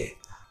சொல்லி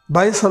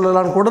பை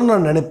சொல்லலான்னு கூட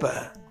நான்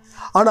நினைப்பேன்.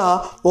 ஆனால்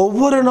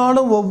ஒவ்வொரு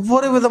நாளும்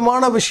ஒவ்வொரு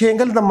விதமான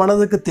விஷயங்கள் இந்த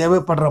மனதுக்கு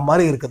தேவைப்படுற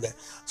மாதிரி இருக்குது.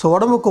 ஸோ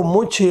உடம்புக்கு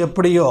மூச்சு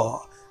எப்படியோ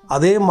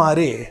அதே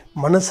மாதிரி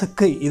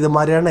மனசுக்கு இது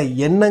மாதிரியான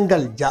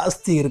எண்ணங்கள்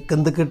ஜாஸ்தி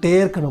இருந்துக்கிட்டே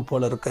இருக்கணும்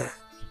போல இருக்கு.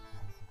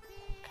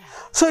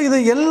 ஸோ இது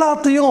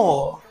எல்லாத்தையும்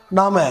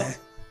நாம்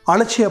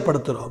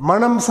அலட்சியப்படுத்துகிறோம்.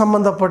 மனம்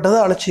சம்பந்தப்பட்டதை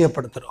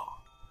அலட்சியப்படுத்துகிறோம்.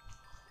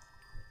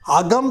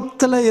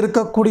 அகத்தில்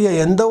இருக்கக்கூடிய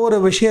எந்த ஒரு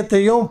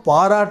விஷயத்தையும்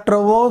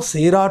பாராட்டவோ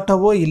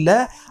சீராட்டவோ இல்லை,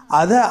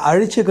 அதை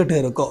அழிச்சுக்கிட்டு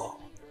இருக்கோம்.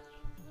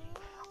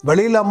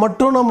 வெளியில்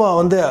மட்டும்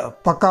நம்ம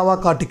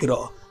பக்காவாக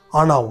காட்டிக்கிறோம்,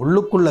 ஆனால்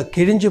உள்ளுக்குள்ளே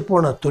கிழிஞ்சு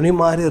போன துணி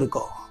மாதிரி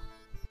இருக்கும்.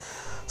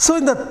 ஸோ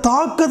இந்த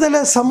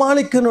தாக்குதலை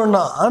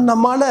சமாளிக்கணும்னா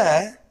நம்மளால்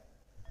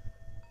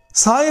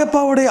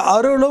சாயப்பாவுடைய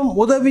அருளும்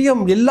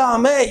உதவியும்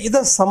இல்லாமல்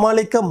இதை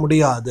சமாளிக்க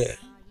முடியாது.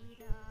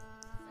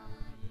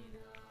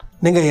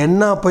 நீங்கள்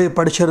என்ன போய்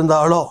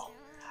படிச்சிருந்தாலும்,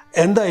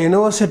 எந்த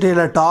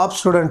யூனிவர்சிட்டியில் டாப்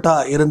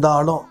ஸ்டூடெண்ட்டாக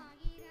இருந்தாலும்,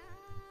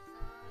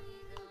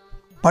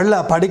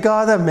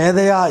 படிக்காத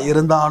மேதையாக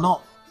இருந்தாலும்,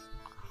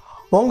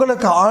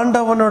 உங்களுக்கு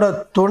ஆண்டவனோட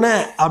துணை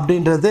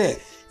அப்படின்றது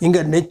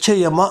இங்கே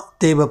நிச்சயமாக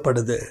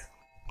தேவைப்படுது.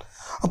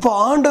 அப்போ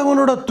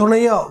ஆண்டவனோட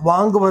துணையை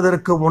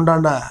வாங்குவதற்கு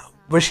உண்டான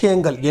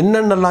விஷயங்கள்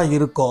என்னென்னலாம்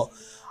இருக்கோ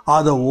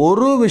அதை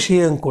ஒரு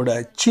விஷயம் கூட,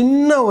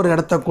 சின்ன ஒரு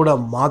இடத்த கூட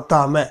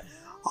மாற்றாமல்,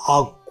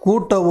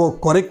 கூட்டவோ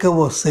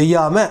குறைக்கவோ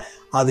செய்யாமல்,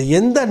 அது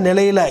எந்த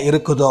நிலையில்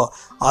இருக்குதோ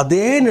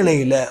அதே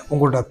நிலையில்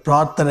உங்களோட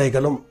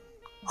பிரார்த்தனைகளும்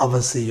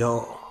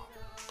அவசியம்.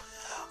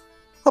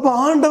 அப்போ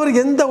ஆண்டவர்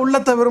எந்த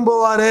உள்ளத்தை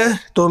விரும்புவார்?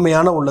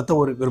 தூய்மையான உள்ளத்தை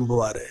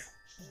விரும்புவார்.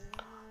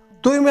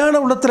 தூய்மையான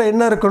உள்ளத்தில்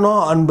என்ன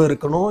இருக்கணும்? அன்பு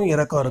இருக்கணும்,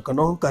 இரக்கம்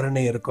இருக்கணும்,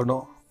 கருணை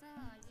இருக்கணும்.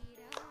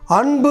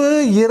 அன்பு,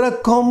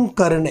 இரக்கம்,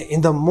 கருணை,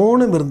 இந்த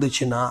மூணும்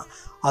இருந்துச்சுன்னா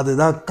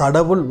அதுதான்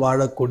கடவுள்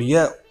வாழக்கூடிய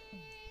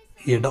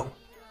இடம்.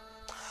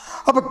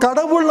 அப்போ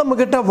கடவுள்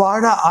நம்மக்கிட்ட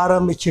வாழ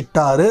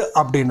ஆரம்பிச்சிட்டாரு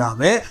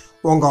அப்படின்னாவே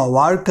உங்கள்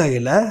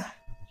வாழ்க்கையில்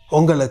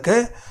உங்களுக்கு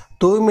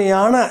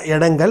தூய்மையான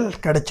இடங்கள்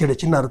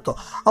கிடைச்சிடுச்சுன்னு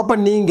அர்த்தம். அப்போ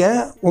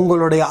நீங்கள்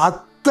உங்களுடைய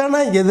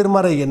அத்தனை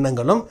எதிர்மறை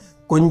எண்ணங்களும்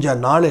கொஞ்ச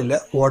நாளில்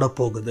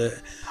ஓடப்போகுது.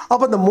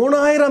 அப்போ இந்த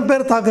 3000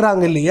 பேர்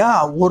தாக்குறாங்க இல்லையா,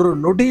 ஒரு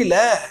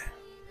நொடியில்,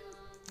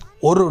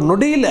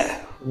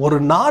 ஒரு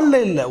நாளில்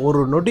இல்லை,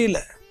 ஒரு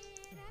நொடியில்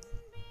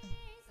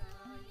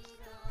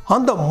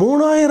அந்த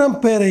 3000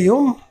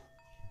 பேரையும்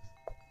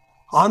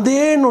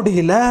அதே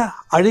நொடியில்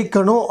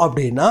அழிக்கணும்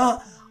அப்படின்னா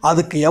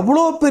அதுக்கு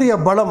எவ்வளோ பெரிய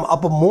பலம்.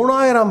 அப்போ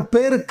 3000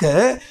 பேருக்கு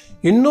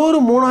இன்னொரு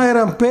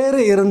 3000 பேர்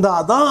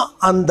இருந்தால் தான்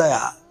அந்த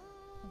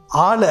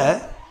ஆளை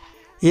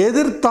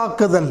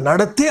எதிர்த்தாக்குதல்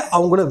நடத்தி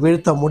அவங்கள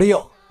வீழ்த்த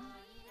முடியும்.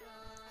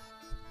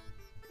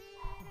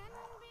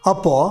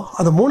 அப்போது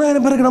அந்த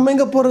 3000 பேருக்கு நம்ம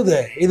எங்கே போகிறது?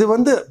 இது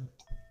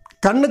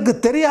கண்ணுக்கு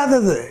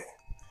தெரியாதது.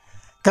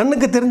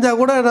 கண்ணுக்கு தெரிஞ்சால்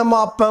கூட நம்ம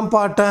அப்பன்,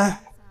 பாட்டன்,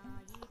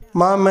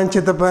 மாமன்,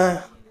 சித்தப்பன்,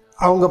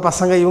 அவங்க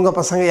பசங்க, இவங்க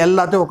பசங்க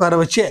எல்லாத்தையும் உட்கார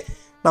வச்சு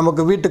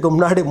நமக்கு வீட்டுக்கு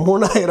முன்னாடி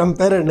 3000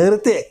 பேரை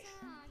நிறுத்தி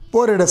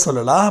போரிட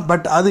சொல்லலாம்.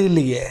 பட் அது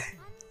இல்லையே.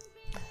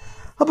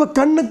 அப்போ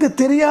கண்ணுக்கு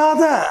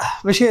தெரியாத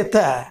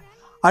விஷயத்தை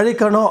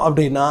அழிக்கணும்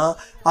அப்படின்னா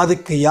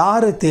அதுக்கு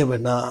யார்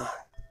தேவைன்னா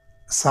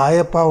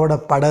சாயப்பாவோட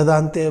படை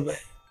தான் தேவை.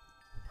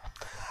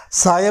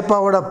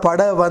 சாயப்பாவோட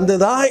படை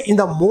தான்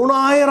இந்த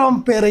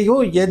 3000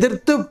 பேரையும்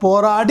எதிர்த்து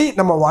போராடி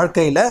நம்ம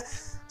வாழ்க்கையில்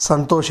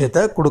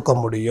சந்தோஷத்தை கொடுக்க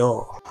முடியும்.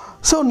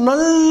 ஸோ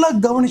நல்லா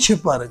கவனிச்சு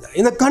பாருங்க,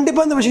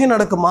 கண்டிப்பாக இந்த விஷயம்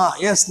நடக்குமா?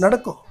 எஸ்,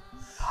 நடக்கும்.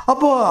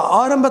 அப்போது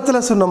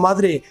ஆரம்பத்தில் சொன்ன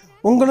மாதிரி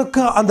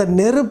உங்களுக்கு அந்த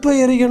நெருப்பு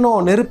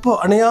எரியணும், நெருப்பு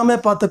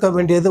அணையாமல் பார்த்துக்க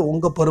வேண்டியது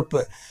உங்கள்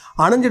பொறுப்பு.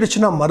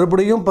 அணைஞ்சிடுச்சுன்னா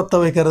மறுபடியும் பற்ற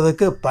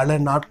வைக்கிறதுக்கு பல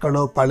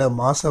நாட்களோ, பல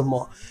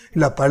மாதமோ,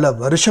 இல்லை பல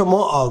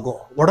வருஷமோ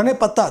ஆகும். உடனே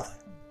பத்தாது.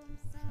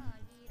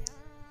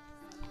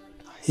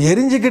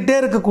 எரிஞ்சிக்கிட்டே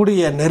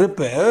இருக்கக்கூடிய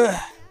நெருப்பு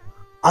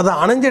அதை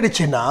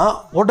அணைஞ்சிடுச்சுன்னா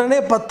உடனே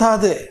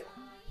பத்தாது.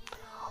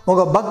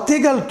 உங்கள்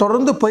பக்திகள்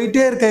தொடர்ந்து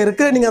போயிட்டே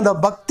இருக்க நீங்கள் அந்த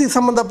பக்தி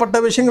சம்மந்தப்பட்ட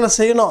விஷயங்களை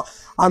செய்யணும்.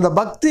 அந்த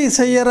பக்தி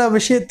செய்கிற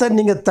விஷயத்தை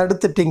நீங்கள்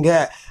தடுத்துட்டீங்க,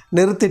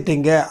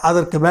 நிறுத்திட்டீங்க,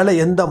 அதற்கு மேலே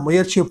எந்த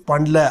முயற்சியும்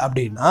பண்ணல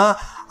அப்படின்னா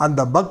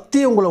அந்த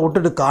பக்தி உங்களை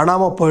விட்டுட்டு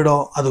காணாமல்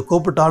போயிடும். அது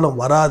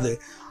கூப்பிட்டாலும் வராது.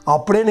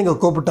 அப்படியே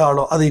நீங்கள்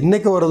கூப்பிட்டாலும் அது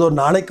இன்றைக்கி வருதோ,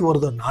 நாளைக்கு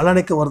வருதோ,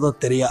 நாளானைக்கு வருதோ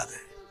தெரியாது.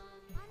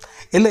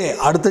 இல்லை,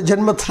 அடுத்த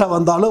ஜென்மத்தில்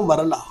வந்தாலும்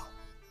வரலாம்.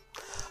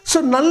 ஸோ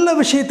நல்ல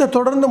விஷயத்தை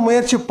தொடர்ந்து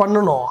முயற்சி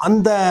பண்ணணும்.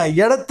 அந்த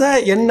இடத்த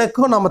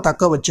என்னைக்கும் நம்ம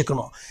தக்க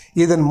வச்சுக்கணும்.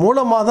 இதன்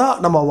மூலமாக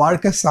தான் நம்ம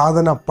வாழ்க்கை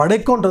சாதனை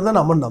படைக்கும்ன்றதை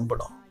நம்ம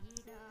நம்பணும்.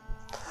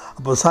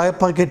 அப்போ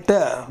சாயப்பா கிட்ட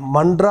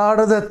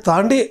மன்றாடுறதை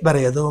தாண்டி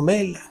வேறு எதுவுமே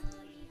இல்லை.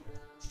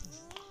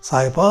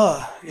 சாயப்பா,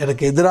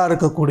 எனக்கு எதிராக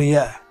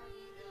இருக்கக்கூடிய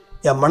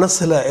என்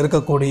மனசில்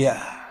இருக்கக்கூடிய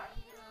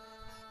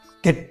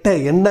கெட்ட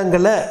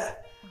எண்ணங்களை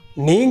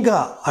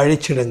நீங்கள்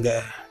அழிச்சிடுங்க.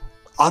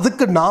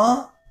 அதுக்கு நான்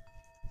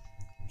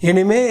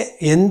இனிமே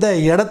எந்த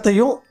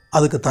இடத்தையும்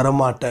அதுக்கு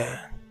தரமாட்டேன்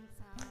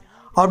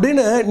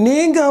அப்படின்னு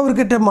நீங்கள்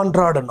அவர்கிட்ட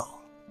மன்றாடணும்.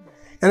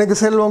 எனக்கு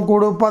செல்வம்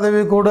கூடு,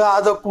 பதவி கூடு,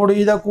 அதை கூடு,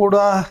 இதை கூட,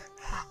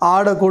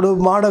 ஆடக்கூடு,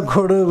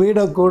 மாடக்கூடு,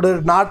 வீடக்கூடு,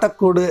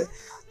 நாட்டைக்கூடு,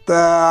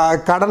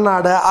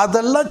 கடனாடை,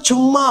 அதெல்லாம்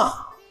சும்மா.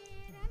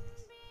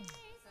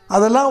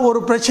 அதெல்லாம்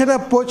ஒரு பிரச்சனை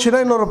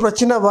போச்சுன்னா இன்னொரு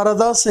பிரச்சனை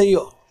வரதான்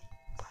செய்யும்.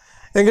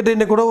 என்கிட்ட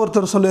இன்னைக்கு கூட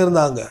ஒருத்தர்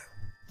சொல்லியிருந்தாங்க,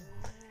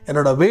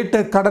 என்னோடய வீட்டு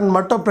கடன்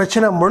மட்டும்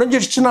பிரச்சனை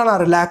முடிஞ்சிடுச்சுன்னா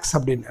நான் ரிலாக்ஸ்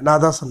அப்படின்னு.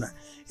 நான் தான் சொன்னேன்,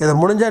 இதை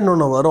முடிஞ்சால்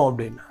இன்னொன்று வரும்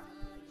அப்படின்னு.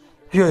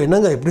 ஐயோ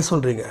என்னங்க இப்படி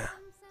சொல்கிறீங்க?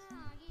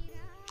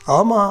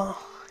 ஆமாம்,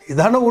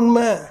 இதான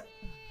உண்மை.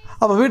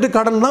 அப்போ வீட்டு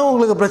கடன் தான்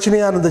உங்களுக்கு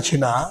பிரச்சனையாக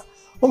இருந்துச்சுன்னா,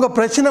 உங்கள்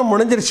பிரச்சனை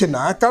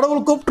முடிஞ்சிருச்சுன்னா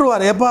கடவுள்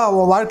கூப்பிட்டுருவார். எப்பா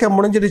உன் வாழ்க்கை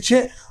முடிஞ்சிடுச்சு,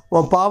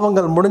 உன்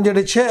பாவங்கள்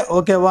முடிஞ்சிடுச்சு,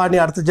 ஓகேவா, நீ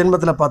அடுத்த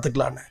ஜென்மத்தில்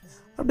பார்த்துக்கலான்னு.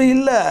 அப்படி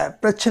இல்லை,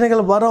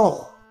 பிரச்சனைகள் வரும்.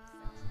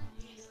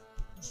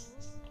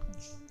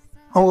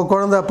 அவங்க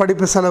குழந்தை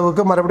படிப்பு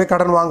செலவுக்கு மறுபடியும்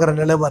கடன் வாங்குகிற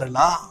நிலை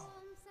வரலாம்.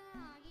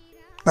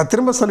 நான்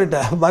திரும்ப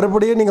சொல்லிட்டேன்,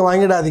 மறுபடியும் நீங்கள்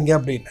வாங்கிடாதீங்க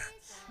அப்படின்னு.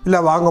 இல்லை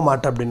வாங்க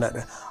மாட்டேன் அப்படின்னாரு.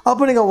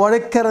 அப்போ நீங்கள்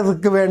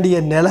உழைக்கிறதுக்கு வேண்டிய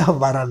நிலை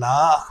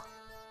வரலாம்.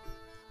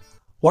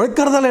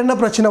 உழைக்கிறதால என்ன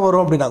பிரச்சனை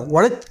வரும் அப்படின்னா,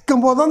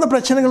 உழைக்கும் போது தான் அந்த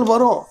பிரச்சனைகள்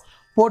வரும்.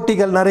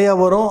 போட்டிகள் நிறையா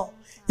வரும்.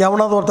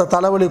 எவனாவது ஒருத்தர்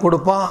தலைவலி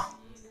கொடுப்பான்.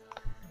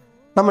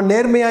 நம்ம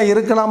நேர்மையாக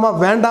இருக்கலாமா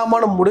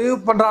வேண்டாமான்னு முடிவு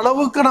பண்ணுற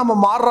அளவுக்கு நம்ம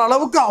மாறுற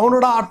அளவுக்கு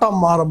அவனோட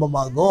ஆட்டம்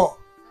ஆரம்பமாகும்.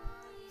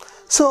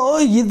 ஸோ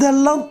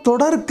இதெல்லாம்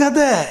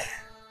தொடர்கதை.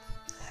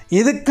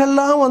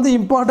 இதுக்கெல்லாம்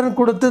இம்பார்ட்டன்ட்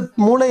கொடுத்து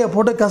மூளையை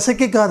போட்டு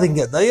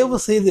கசக்கிக்காதீங்க, தயவு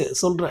செய்து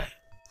சொல்கிறேன்.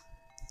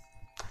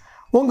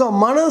 உங்கள்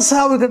மனசை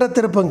அவர்கிட்ட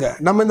திருப்புங்க.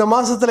 நம்ம இந்த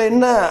மாதத்தில்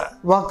என்ன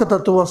வாக்கு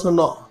தத்துவம்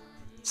சொன்னோம்?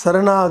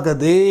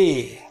 சரணாகதி.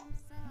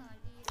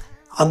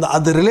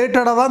 அது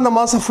ரிலேட்டடாக தான் இந்த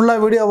மாதம்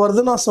ஃபுல்லாக வீடியோ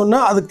வருது நான்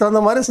சொன்னேன். அதுக்கு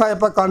தகுந்த மாதிரி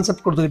சாயப்பா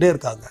கான்செப்ட் கொடுத்துக்கிட்டே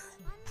இருக்காங்க.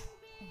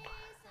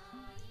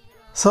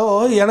 ஸோ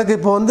எனக்கு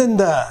இப்போ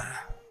இந்த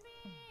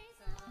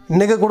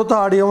இன்றைக்கி கொடுத்த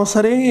ஆடியோவும்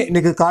சரி,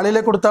 இன்றைக்கி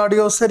காலையில் கொடுத்த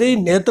ஆடியோவும் சரி,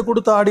 நேற்று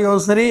கொடுத்த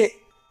ஆடியோவும் சரி,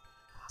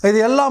 இது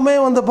எல்லாமே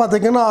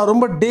பார்த்திங்கன்னா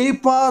ரொம்ப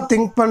டீப்பாக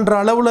திங்க் பண்ணுற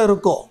அளவில்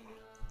இருக்கும்.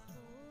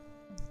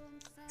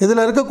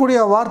 இதில் இருக்கக்கூடிய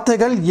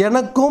வார்த்தைகள்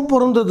எனக்கும்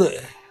பொருந்துது.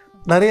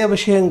 நிறைய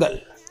விஷயங்கள்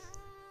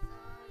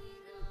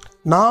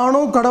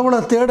நானும் கடவுளை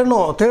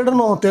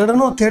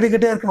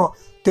தேடிக்கிட்டே இருக்கணும்.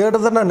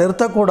 தேடுறதை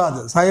நிறுத்தக்கூடாது.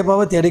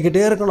 சாயப்பாவை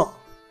தேடிக்கிட்டே இருக்கணும்.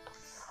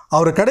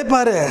 அவர்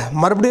கிடைப்பார்,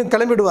 மறுபடியும்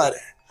கிளம்பிடுவார்,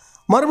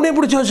 மறுபடியும்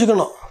பிடிச்சி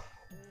வச்சுக்கணும்,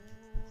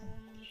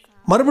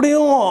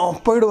 மறுபடியும்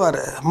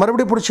போயிடுவார்,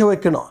 மறுபடியும் பிடிச்சி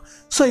வைக்கணும்.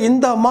 ஸோ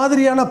இந்த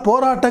மாதிரியான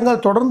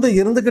போராட்டங்கள் தொடர்ந்து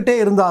இருந்துக்கிட்டே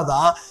இருந்தால்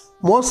தான்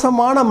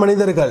மோசமான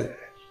மனிதர்கள்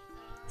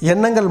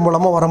எண்ணங்கள்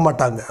மூலமாக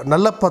வரமாட்டாங்க.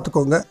 நல்லா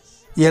பார்த்துக்கோங்க,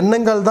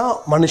 எண்ணங்கள் தான்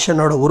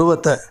மனுஷனோட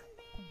உருவத்தை,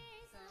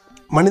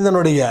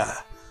 மனிதனுடைய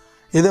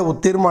இதை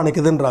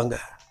தீர்மானிக்குதுன்றாங்க.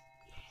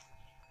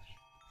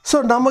 ஸோ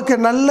நமக்கு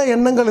நல்ல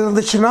எண்ணங்கள்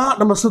இருந்துச்சுன்னா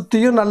நம்ம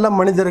சுற்றியும் நல்ல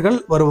மனிதர்கள்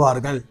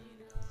வருவார்கள்.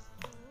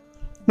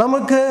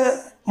 நமக்கு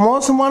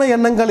மோசமான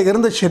எண்ணங்கள்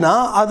இருந்துச்சுன்னா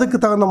அதுக்கு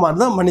தகுந்த மாதிரி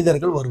தான்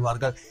மனிதர்கள்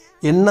வருவார்கள்.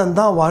 எண்ணம்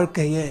தான்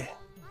வாழ்க்கையே.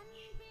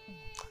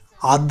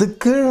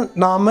 அதுக்கு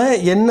நாம்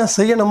என்ன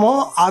செய்யணுமோ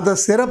அதை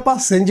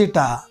சிறப்பாக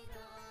செஞ்சிட்டா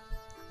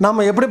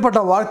நம்ம எப்படிப்பட்ட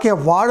வாழ்க்கையை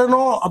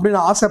வாழணும் அப்படின்னு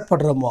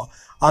ஆசைப்படுறோமோ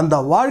அந்த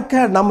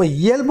வாழ்க்கை நம்ம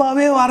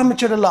இயல்பாகவே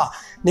ஆரம்பிச்சிடலாம்.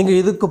 நீங்கள்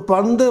இதுக்கு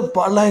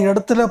பல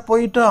இடத்துல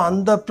போயிட்டு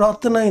அந்த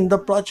பிரார்த்தனை இந்த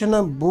பிரச்சனை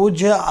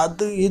பூஜை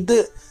அது இது,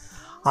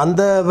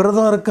 அந்த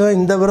விரதம் இருக்கேன்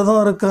இந்த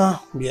விரதம் இருக்கேன்,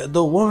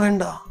 எதுவும்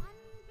வேண்டாம்.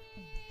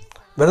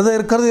 விரதம்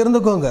இருக்கிறது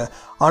இருந்துக்கோங்க,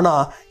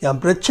 ஆனால்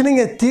என்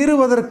பிரச்சனைங்க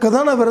தீருவதற்கு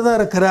தான் நான் விரதம்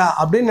இருக்கிறேன்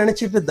அப்படின்னு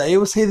நினச்சிட்டு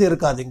தயவு செய்து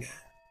இருக்காதீங்க.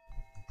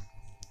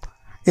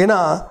 ஏன்னா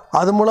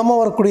அது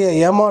மூலமாக வரக்கூடிய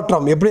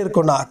ஏமாற்றம் எப்படி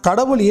இருக்குன்னா,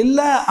 கடவுள்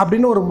இல்லை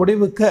அப்படின்னு ஒரு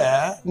முடிவுக்கு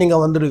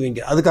நீங்கள்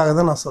வந்துடுவீங்க. அதுக்காக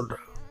தான் நான்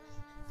சொல்கிறேன்.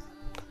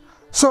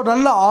 ஸோ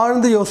நல்லா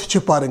ஆழ்ந்து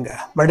யோசிச்சு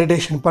பாருங்கள்.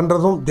 மெடிடேஷன்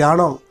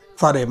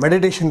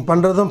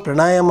பண்ணுறதும்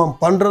பிராணாயாமம்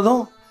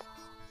பண்ணுறதும்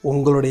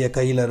உங்களுடைய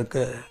கையில்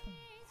இருக்குது.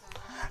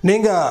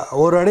 நீங்கள்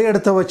ஒரு அடி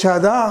எடுத்து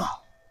வச்சாதான்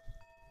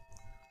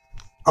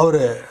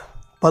அவர்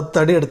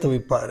 10 அடி எடுத்து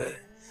வைப்பார்.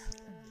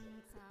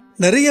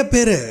 நிறைய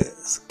பேர்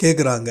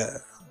கேட்குறாங்க,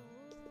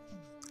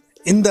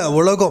 இந்த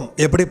உலகம்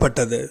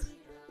எப்படிப்பட்டது,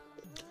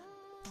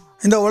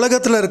 இந்த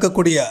உலகத்தில்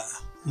இருக்கக்கூடிய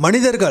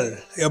மனிதர்கள்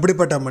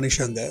எப்படிப்பட்ட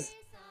மனுஷங்க,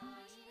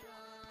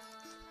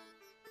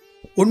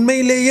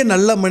 உண்மையிலேயே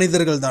நல்ல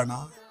மனிதர்கள் தானா,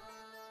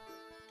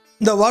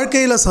 இந்த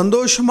வாழ்க்கையில்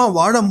சந்தோஷமாக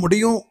வாழ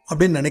முடியும்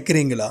அப்படின்னு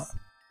நினைக்கிறீங்களா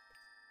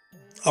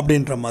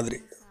அப்படின்ற மாதிரி.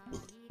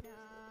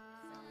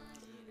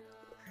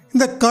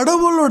 இந்த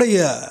கடவுளுடைய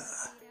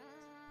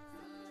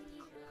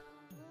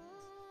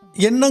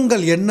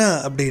எண்ணங்கள் என்ன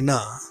அப்படின்னா,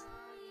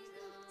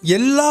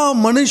 எல்லா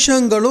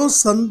மனுஷங்களும்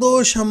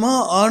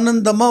சந்தோஷமாக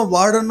ஆனந்தமாக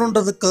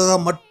வாழணுன்றதுக்காக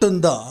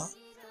மட்டும்தான்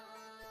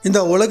இந்த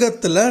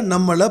உலகத்தில்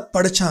நம்மளை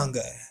படைச்சாங்க.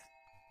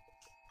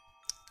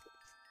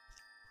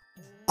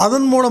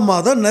 அதன்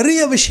மூலமாக தான்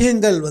நிறைய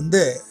விஷயங்கள்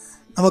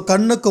நம்ம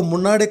கண்ணுக்கு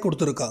முன்னாடி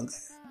கொடுத்துருக்காங்க.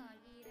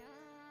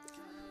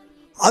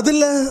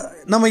 அதில்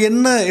நம்ம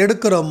என்ன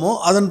எடுக்கிறோமோ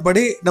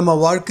அதன்படி நம்ம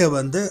வாழ்க்கை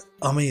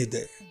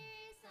அமையுது.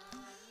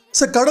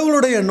 ஸோ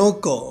கடவுளுடைய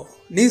நோக்கம்,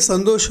 நீ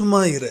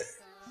சந்தோஷமாக இரு,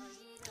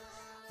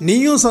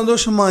 நீயும்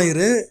சந்தோஷமாக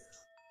இரு,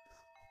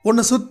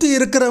 உன்னை சுற்றி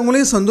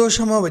இருக்கிறவங்களையும்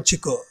சந்தோஷமாக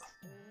வச்சுக்கோ,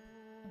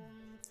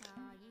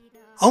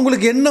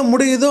 அவங்களுக்கு என்ன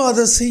முடியுதோ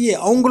அதை செய்ய,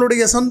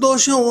 அவங்களுடைய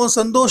சந்தோஷம் உன்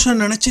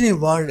சந்தோஷம் நினச்சி நீ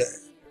வாழ.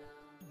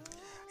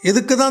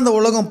 இதுக்கு தான் இந்த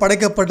உலகம்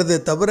படைக்கப்பட்டதே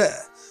தவிர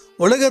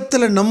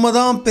உலகத்தில் நம்ம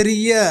தான்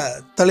பெரிய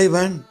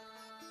தலைவன்,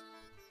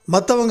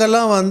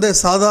 மற்றவங்கெல்லாம்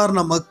சாதாரண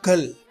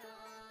மக்கள்,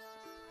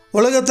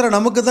 உலகத்தில்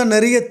நமக்கு தான்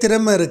நிறைய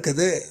திறமை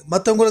இருக்குது,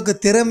 மற்றவங்களுக்கு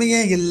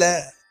திறமையே இல்லை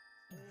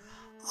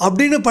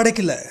அப்படின்னு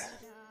படைக்கல.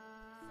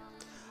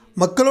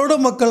 மக்களோட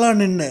மக்களாக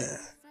நின்று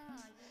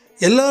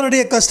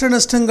எல்லாருடைய கஷ்ட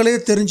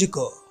நஷ்டங்களையும்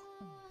தெரிஞ்சுக்கோ.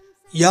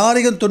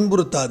 யாரையும்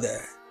துன்புறுத்தாத.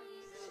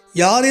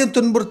 யாரையும்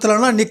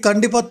துன்புறுத்தலைன்னா நீ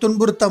கண்டிப்பாக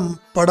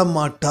துன்புறுத்தப்பட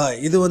மாட்டாய்.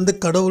 இது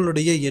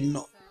கடவுளுடைய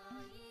எண்ணம்.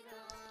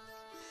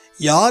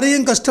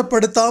 யாரையும்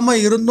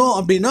கஷ்டப்படுத்தாமல் இருந்தோம்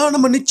அப்படின்னா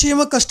நம்ம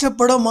நிச்சயமாக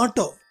கஷ்டப்பட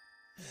மாட்டோம்.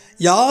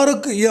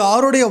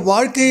 யாருடைய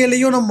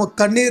வாழ்க்கையிலையும் நம்ம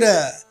கண்ணீரை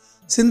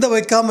சிந்த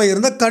வைக்காமல்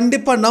இருந்தால்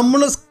கண்டிப்பாக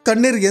நம்மளும்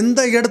கண்ணீர்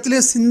எந்த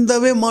இடத்துலையும்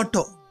சிந்தவே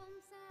மாட்டோம்.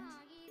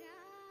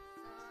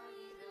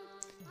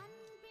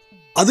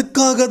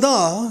 அதுக்காக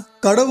தான்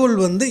கடவுள்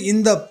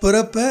இந்த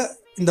பிறப்பை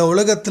இந்த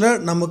உலகத்தில்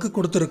நமக்கு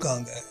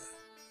கொடுத்துருக்காங்க.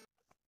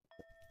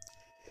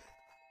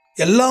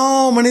 எல்லா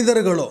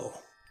மனிதர்களும்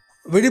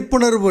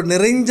விழிப்புணர்வு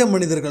நிறைஞ்ச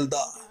மனிதர்கள்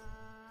தான்.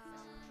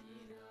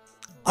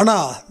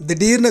 ஆனால்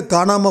திடீர்னு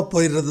காணாமல்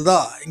போயிடுறது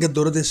தான் இங்கே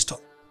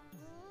துரதிர்ஷ்டம்.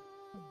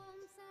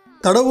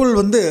 கடவுள்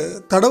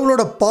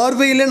கடவுளோட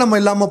பார்வையிலே நம்ம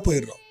இல்லாமல்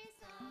போயிடுறோம்.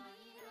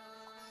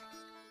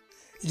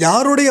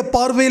 யாருடைய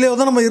பார்வையிலே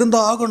தான் நம்ம இருந்து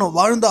ஆகணும்,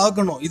 வாழ்ந்து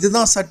ஆகணும்.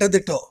 இதுதான்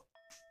சட்டத்திட்டம்.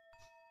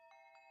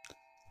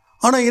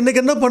 ஆனால்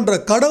இன்னைக்கு என்ன பண்ற,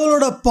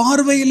 கடவுளோட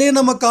பார்வையிலே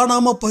நம்ம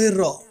காணாமல்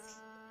போயிடுறோம்.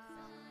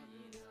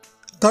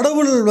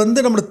 கடவுள்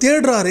நம்மளை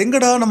தேடுறாரு.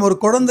 எங்கடா நம்ம ஒரு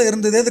குழந்தை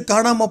இருந்தது, அது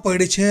காணாமல்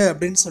போயிடுச்சு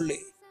அப்படின்னு சொல்லி.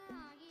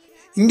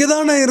 இங்கே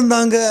தானே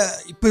இருந்தாங்க,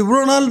 இப்போ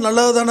இவ்வளோ நாள்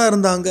நல்லது தானே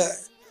இருந்தாங்க,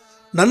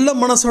 நல்ல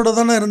மனசோட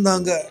தானே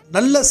இருந்தாங்க,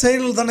 நல்ல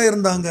செயல்கள் தானே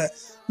இருந்தாங்க,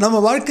 நம்ம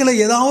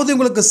வாழ்க்கையில் ஏதாவது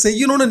உங்களுக்கு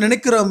செய்யணும்னு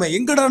நினைக்கிறோமே,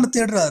 எங்கடான்னு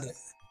தேடுறாரு.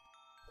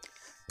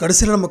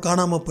 கடைசியில் நம்ம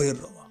காணாமல்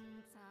போயிடுறோம்.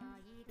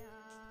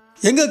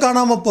 எங்கே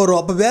காணாமல் போகிறோம்?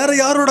 அப்போ வேற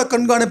யாரோட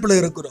கண்காணிப்பில்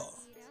இருக்கிறோம்?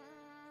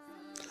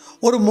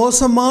 ஒரு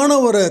மோசமான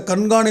ஒரு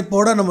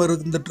கண்காணிப்போடு நம்ம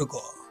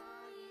இருந்துட்டுருக்கோம்.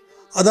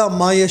 அதான்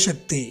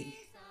மாயசக்தி.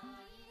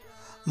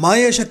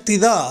 மாயசக்தி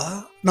தான்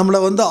நம்மளை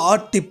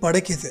ஆட்டி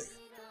படைக்குது.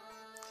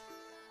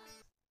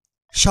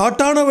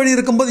 ஷார்ட்டான வழி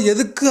இருக்கும்போது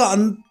எதுக்கு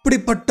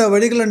அப்படிப்பட்ட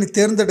வழிகளை நீ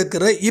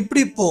தேர்ந்தெடுக்கிற?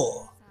 இப்படி போ,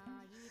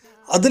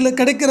 அதில்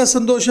கிடைக்கிற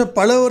சந்தோஷம்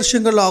பல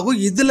வருஷங்கள்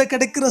ஆகும், இதில்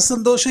கிடைக்கிற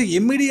சந்தோஷம்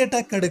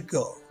இம்மிடியேட்டாக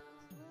கிடைக்கும்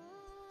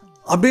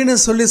அப்படின்னு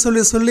சொல்லி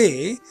சொல்லி சொல்லி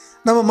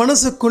நம்ம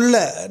மனசுக்குள்ள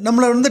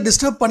நம்மளை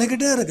டிஸ்டர்ப்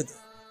பண்ணிக்கிட்டே இருக்குது.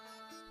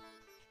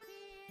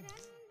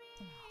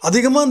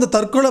 அதிகமாக அந்த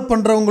தற்கொலை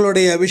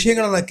பண்ணுறவங்களுடைய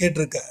விஷயங்களை நான்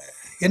கேட்டிருக்கேன்.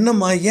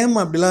 என்னம்மா ஏம்மா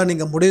அப்படிலாம்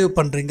நீங்கள் முடிவு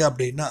பண்ணுறீங்க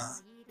அப்படின்னா,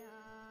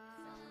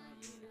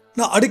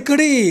 நான்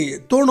அடிக்கடி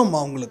தோணும்மா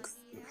அவங்களுக்கு,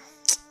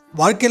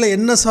 வாழ்க்கையில்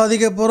என்ன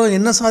சாதிக்க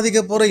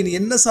போகிறோம், இனி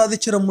என்ன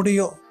சாதிச்சிட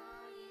முடியும்,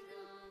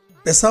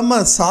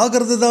 பேசாமல்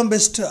சாகிறது தான்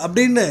பெஸ்ட்டு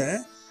அப்படின்னு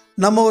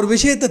நம்ம ஒரு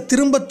விஷயத்தை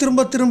திரும்ப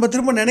திரும்ப திரும்ப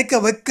திரும்ப நினைக்க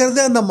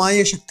வைக்கிறதே அந்த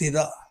மாயசக்தி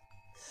தான்.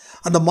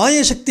 அந்த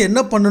மாயசக்தி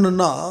என்ன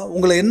பண்ணணும்னா,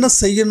 உங்களை என்ன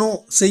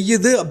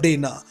செய்யுது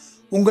அப்படின்னா,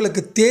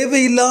 உங்களுக்கு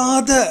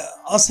தேவையில்லாத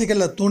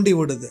ஆசைகளை தூண்டி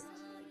விடுது,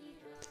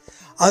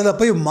 அதில்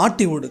போய்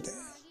மாட்டி விடுது.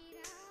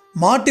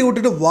 மாட்டி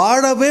விட்டுட்டு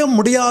வாழவே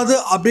முடியாது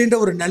அப்படின்ற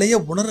ஒரு நிலையை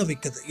உணர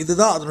வைக்குது.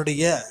 இதுதான்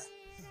அதனுடைய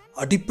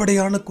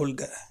அடிப்படையான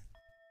கொள்கை.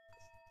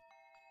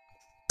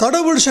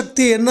 கடவுள்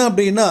சக்தி என்ன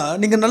அப்படின்னா,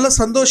 நீங்கள் நல்ல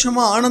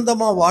சந்தோஷமாக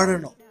ஆனந்தமாக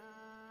வாழணும்,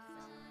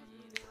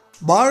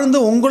 வாழ்ந்து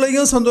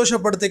உங்களையும்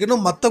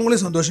சந்தோஷப்படுத்திக்கணும்,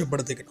 மற்றவங்களையும்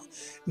சந்தோஷப்படுத்திக்கணும்.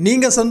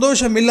 நீங்கள்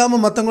சந்தோஷம்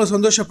இல்லாமல் மற்றவங்களை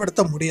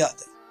சந்தோஷப்படுத்த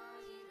முடியாது.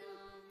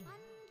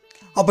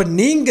 அப்போ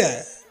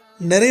நீங்கள்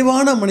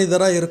நிறைவான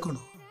மனிதராக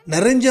இருக்கணும்,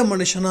 நிறைஞ்ச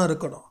மனுஷனாக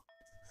இருக்கணும்,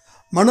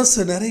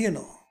 மனசு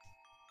நிறையணும்,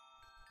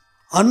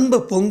 அன்பு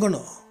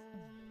பொங்கணும்,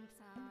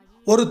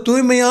 ஒரு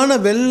தூய்மையான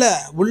வெள்ளை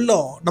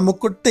உள்ளம்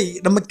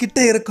நம்ம கிட்ட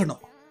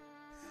இருக்கணும்.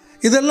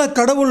 இதெல்லாம்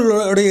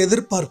கடவுளுடைய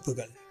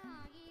எதிர்பார்ப்புகள்.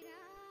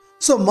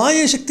 ஸோ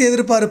மாயசக்தி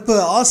எதிர்பார்ப்பு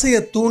ஆசையை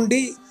தூண்டி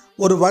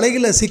ஒரு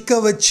வலையில் சிக்க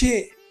வச்சு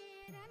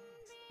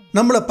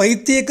நம்மளை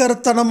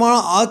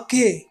பைத்தியக்காரத்தனமாக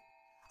ஆக்கி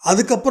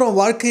அதுக்கப்புறம்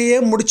வாழ்க்கையே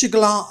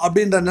முடிச்சுக்கலாம்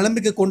அப்படின்ற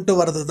நிலைமைக்கு கொண்டு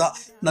வர்றது தான்.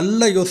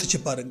 நல்லா யோசிச்சு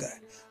பாருங்க.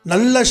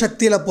 நல்ல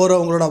சக்தியில்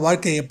போகிறவங்களோட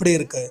வாழ்க்கை எப்படி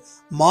இருக்குது,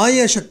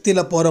 மாய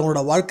சக்தியில்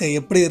போகிறவங்களோட வாழ்க்கை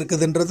எப்படி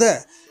இருக்குதுன்றத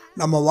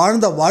நம்ம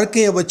வாழ்ந்த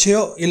வாழ்க்கையை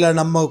வச்சோ இல்லை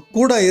நம்ம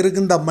கூட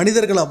இருக்கின்ற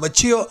மனிதர்களை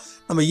வச்சியோ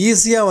நம்ம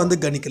ஈஸியாக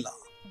கணிக்கலாம்.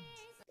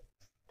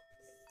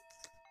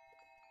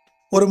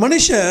 ஒரு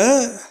மனுஷன்,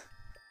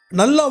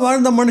 நல்லா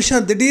வாழ்ந்த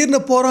மனுஷன் திடீர்னு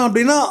போகிறான்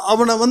அப்படின்னா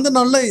அவனை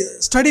நல்லா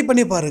ஸ்டடி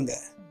பண்ணி பாருங்க,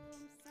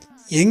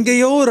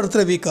 எங்கேயோ ஒரு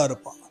இடத்துல வீக்காக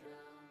இருப்பான்.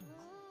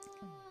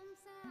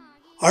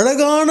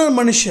 அழகான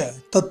மனுஷன்,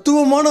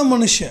 தத்துவமான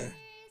மனுஷன்,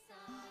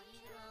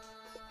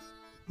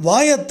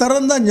 வாயை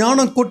திறந்தா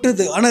ஞானம்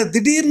கொட்டுது, ஆனால்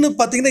திடீர்னு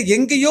பார்த்தீங்கன்னா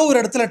எங்கேயோ ஒரு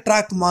இடத்துல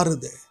ட்ராக்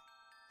மாறுது.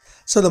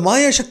 ஸோ அந்த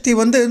மாயசக்தி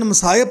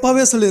நம்ம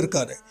சாயப்பாவே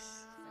சொல்லியிருக்காரு,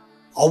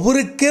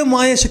 அவருக்கே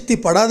மாயசக்தி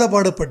படாத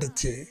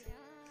பாடுபட்டுச்சு.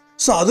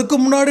 ஸோ அதுக்கு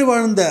முன்னாடி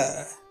வாழ்ந்த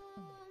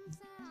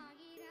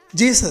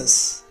ஜீசஸ்,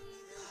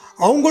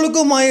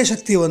 அவங்களுக்கும்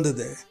மாயசக்தி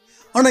வந்தது,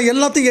 ஆனால்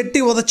எல்லாத்தையும் எட்டி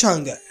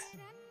உதைச்சாங்க,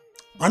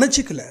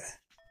 அணைச்சிக்கல.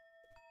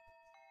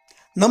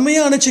 நம்ம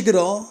ஏன்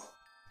அணைச்சிக்கிறோம்?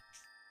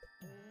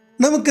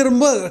 நமக்கு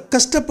ரொம்ப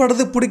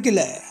கஷ்டப்படுறது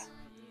பிடிக்கல,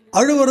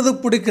 அழுவுறது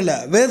பிடிக்கல,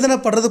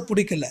 வேதனைப்படுறது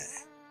பிடிக்கல.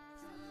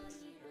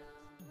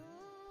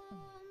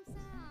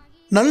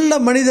 நல்ல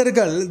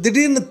மனிதர்கள்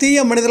திடீர்னு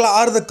தீய மனிதர்கள்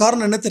ஆறுறது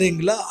காரணம் என்ன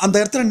தெரியுங்களா? அந்த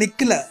இடத்துல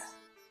நிற்கல.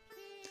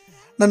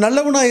 நான்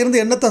நல்லவனாக இருந்து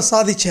என்னத்தை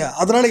சாதித்தேன்,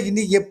 அதனால்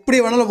இனி எப்படி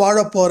வேணாலும் வாழ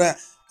போகிறேன்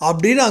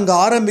அப்படின்னு அங்கே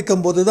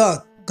ஆரம்பிக்கும் போது தான்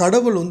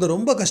கடவுள் வந்து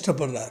ரொம்ப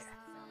கஷ்டப்படுறார்.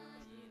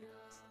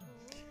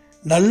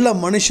 நல்ல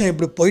மனுஷன்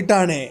இப்படி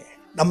போயிட்டானே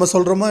நம்ம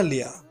சொல்றோமா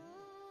இல்லையா?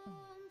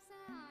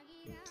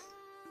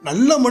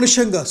 நல்ல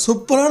மனுஷங்க,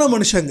 சூப்பரான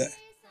மனுஷங்க,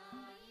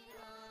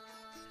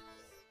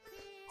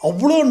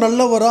 அவ்வளோ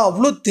நல்லவரா,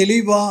 அவ்வளோ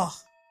தெளிவா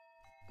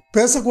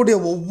பேசக்கூடிய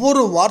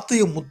ஒவ்வொரு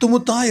வார்த்தையும் முத்து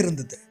முத்தா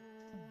இருந்தது.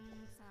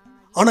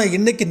 ஆனா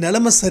இன்னைக்கு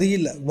நிலைமை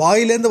சரியில்லை.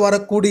 வாயிலேருந்து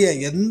வரக்கூடிய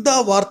எந்த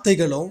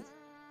வார்த்தைகளும்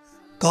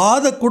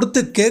காதை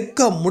கொடுத்து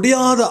கேட்க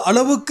முடியாத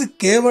அளவுக்கு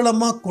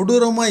கேவலமா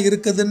கொடூரமா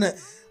இருக்குதுன்னு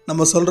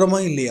நம்ம சொல்றோமா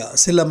இல்லையா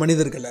சில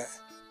மனிதர்களை?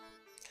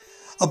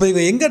 அப்ப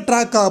இவங்க எங்க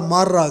ட்ராக்கா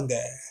மாறுறாங்க?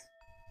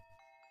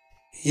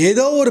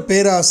 ஏதோ ஒரு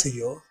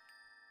பேராசையோ,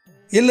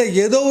 இல்லை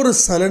ஏதோ ஒரு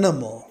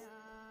சலனமோ,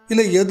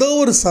 இல்லை ஏதோ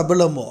ஒரு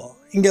சபலமோ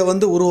இங்க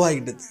வந்து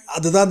உருவாகிடுது.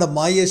 அதுதான் அந்த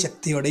மாய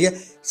சக்தியோடைய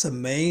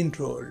மெயின்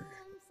ரோல்.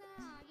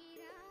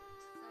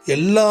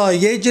 எல்லா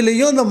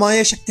ஏஜ்லேயும் அந்த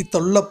மாய சக்தி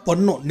தொல்லை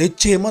பண்ணும்,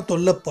 நிச்சயமா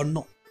தொல்லை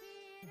பண்ணும்.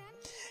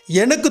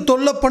 எனக்கு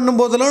தொல்லை பண்ணும்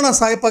போதெல்லாம்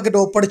நான் சாய்ப்பா கிட்ட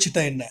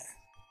ஒப்படைச்சிட்டேன். என்ன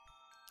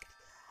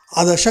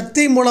அந்த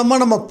சக்தி மூலமா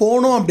நம்ம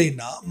போனோம்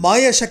அப்படின்னா,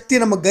 மாய சக்தி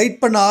நம்ம கைட்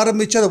பண்ண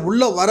ஆரம்பிச்சு அதை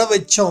உள்ள வர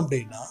வச்சோம்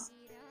அப்படின்னா,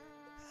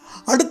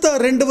 அடுத்த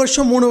 2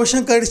 வருஷம் 3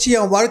 வருஷம் கழிச்சு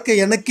என் வாழ்க்கை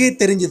எனக்கே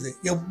தெரிஞ்சது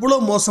எவ்வளோ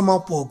மோசமா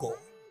போகும்.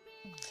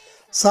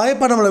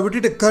 சாய்ப்பா நம்மளை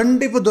விட்டுட்டு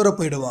கண்டிப்பா தூரம்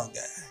போயிடுவாங்க.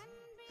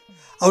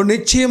 அவர்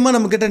நிச்சயமா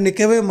நம்ம கிட்ட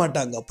நிற்கவே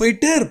மாட்டாங்க,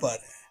 போயிட்டே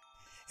இருப்பாரு.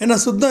 ஏன்னா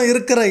சுத்தம்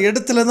இருக்கிற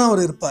இடத்துல தான்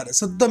அவர் இருப்பார்,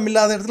 சுத்தம்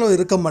இல்லாத இடத்துல அவர்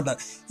இருக்க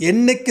மாட்டார்.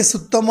 என்னைக்கு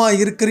சுத்தமா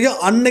இருக்கிறியோ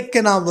அன்னைக்கு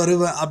நான்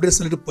வருவேன் அப்படின்னு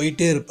சொல்லிட்டு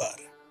போயிட்டே இருப்பார்.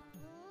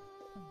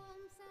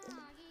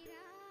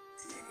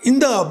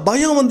 இந்த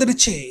பயம்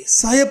வந்துடுச்சு,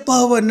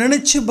 சாயப்பாவை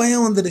நினைச்சு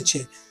பயம்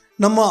வந்துடுச்சு.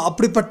 நம்ம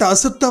அப்படிப்பட்ட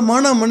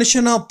அசுத்தமான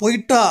மனுஷனா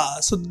போயிட்டா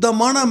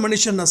சுத்தமான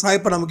மனுஷன்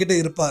சாயப்பா நம்ம கிட்ட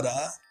இருப்பாரா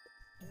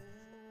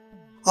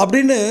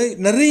அப்படின்னு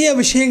நிறைய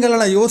விஷயங்களை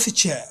நான்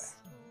யோசிச்சேன்.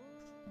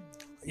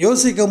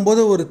 யோசிக்கும்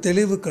போது ஒரு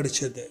தெளிவு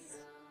கிடைச்சது.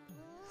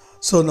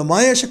 ஸோ இந்த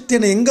மாயாசக்தி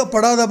என்னை எங்கே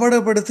படாத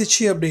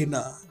பாடுபடுத்துச்சு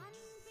அப்படின்னா,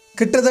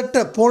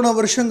 கிட்டத்தட்ட போன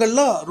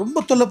வருஷங்கள்லாம்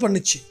ரொம்ப தொல்லை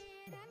பண்ணிச்சு.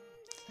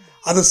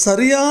 அதை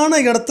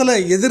சரியான இடத்துல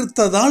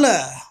எதிர்த்ததால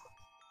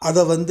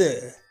அதை வந்து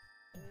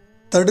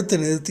தடுத்து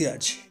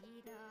நிறுத்தியாச்சு.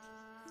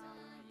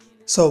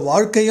 ஸோ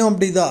வாழ்க்கையும்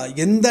அப்படிதான்,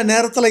 எந்த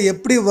நேரத்தில்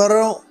எப்படி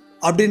வரோம்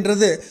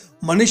அப்படின்றது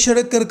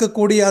மனுஷனுக்கு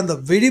இருக்கக்கூடிய அந்த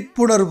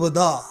விழிப்புணர்வு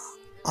தான்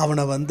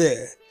அவனை வந்து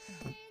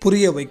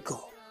புரிய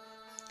வைக்கும்.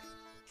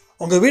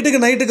 உங்கள்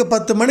வீட்டுக்கு நைட்டுக்கு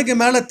 10 மணிக்கு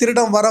மேலே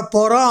திருடன் வர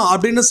போகிறான்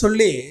அப்படின்னு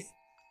சொல்லி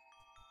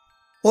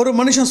ஒரு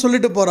மனுஷன்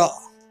சொல்லிட்டு போகிறான்.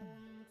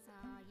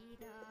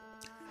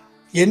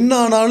 என்ன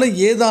ஆனாலும்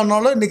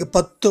ஏதானாலும் இன்னைக்கு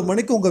 10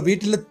 மணிக்கு உங்கள்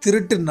வீட்டில்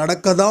திருட்டு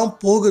நடக்க தான்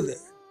போகுது.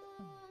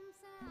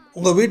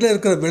 உங்கள் வீட்டில்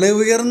இருக்கிற விலை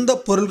உயர்ந்த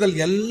பொருள்கள்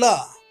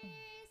எல்லாம்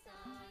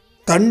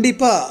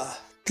கண்டிப்பாக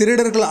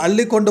திருடர்கள்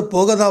அள்ளி கொண்டு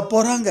போக தான்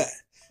போகிறாங்க,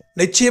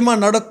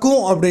 நிச்சயமாக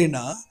நடக்கும்.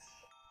 அப்படின்னா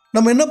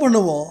நம்ம என்ன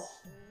பண்ணுவோம்?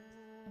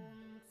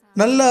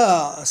 நல்லா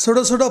சுட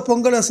சுட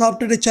பொங்கலை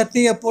சாப்பிட்டுட்டு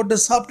சட்னியை போட்டு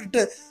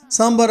சாப்பிட்டுட்டு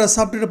சாம்பாரை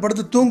சாப்பிட்டுட்டு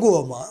படுத்து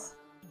தூங்குவோமா?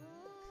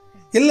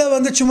 இல்லை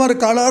வந்து சும்மா ஒரு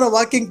காலாரம்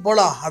வாக்கிங்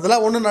போகலாம்,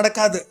 அதெல்லாம் ஒன்றும்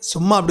நடக்காது,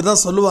 சும்மா அப்படி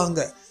தான் சொல்லுவாங்க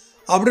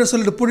அப்படின்னு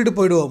சொல்லிட்டு பூட்டிட்டு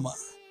போயிடுவோமா?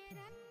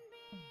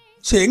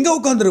 ஸோ எங்கே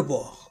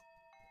உட்காந்துருப்போம்?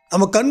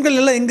 நம்ம கண்கள்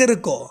எல்லாம் எங்கே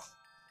இருக்கோம்?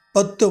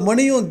 10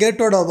 மணியும்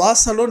கேட்டோட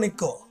வாசலும்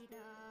நிற்கும்.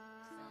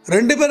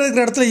 2 பேர்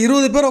இருக்கிற இடத்துல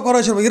 20 பேர் உட்கார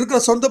வச்சிருப்போம். இருக்கிற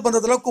சொந்த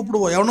பந்தத்தில்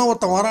கூப்பிடுவோம், எவனோ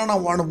ஒருத்தன் வரானா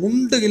வான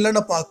உண்டு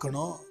இல்லைன்னு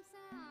பார்க்கணும்.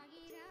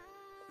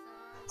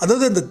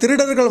 அதாவது இந்த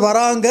திருடர்கள்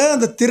வராங்க,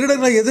 அந்த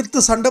திருடர்களை எதிர்த்து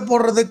சண்டை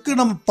போடுறதுக்கு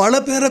நம்ம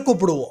பல பேரை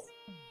கூப்பிடுவோம்,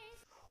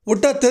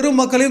 விட்டா தெரு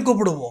மக்களையும்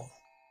கூப்பிடுவோம்.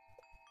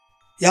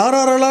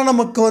 யாரெல்லாம்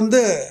நமக்கு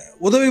வந்து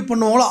உதவி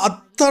பண்ணுவாங்களோ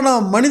அத்தனை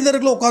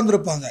மனிதர்களும்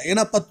உட்காந்துருப்பாங்க.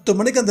 ஏன்னா 10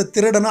 மணிக்கு அந்த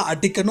திருடனை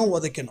அடிக்கணும்,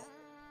 உதைக்கணும்.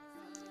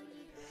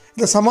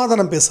 இந்த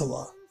சமாதானம்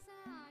பேசவா?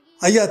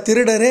 ஐயா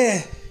திருடரே,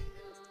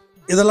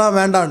 இதெல்லாம்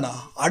வேண்டாண்ணா,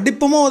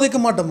 அடிப்போமா உதைக்க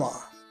மாட்டோமா?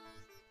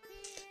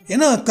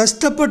 ஏன்னா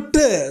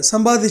கஷ்டப்பட்டு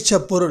சம்பாதிச்ச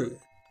பொருள்,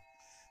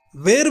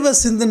 வேர்வை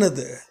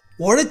சிந்தினது,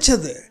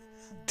 உழைச்சது,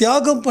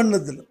 தியாகம்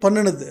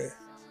பண்ணினது,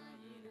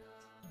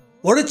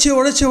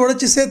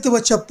 உழைச்சி சேர்த்து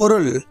வச்ச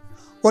பொருள்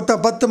ஒருத்த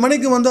 10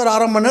 மணிக்கு வந்து ஒரு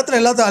 1/2 மணி நேரத்தில்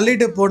எல்லாத்தையும்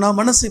அள்ளிட்டு போனால்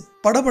மனசு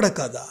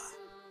படபடக்காதா?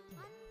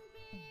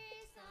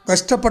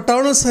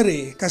 கஷ்டப்பட்டாலும் சரி,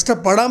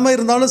 கஷ்டப்படாமல்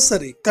இருந்தாலும்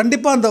சரி,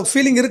 கண்டிப்பாக அந்த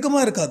ஃபீலிங்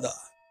இருக்குமா இருக்காதா?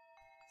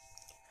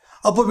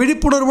 அப்போ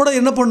விழிப்புணர்வோடு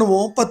என்ன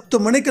பண்ணுவோம்? 10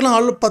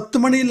 மணிக்கெல்லாம்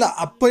 10 மணி இல்லை,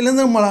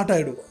 அப்போலேருந்து நம்ம அலாட்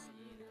ஆகிடுவோம்.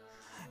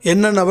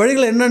 என்னென்ன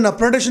வழிகள் என்னென்ன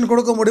ப்ரொடெக்ஷன்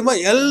கொடுக்க முடியுமோ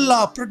எல்லா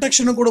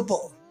ப்ரொடெக்ஷனும்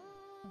கொடுப்போம்.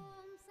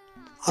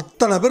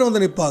 அத்தனை பேர்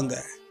வந்து நிற்பாங்க.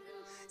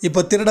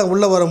 இப்போ திருட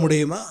உள்ளே வர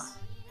முடியுமா?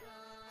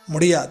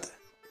 முடியாது.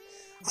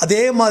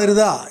 அதே மாதிரி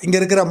தான் இங்கே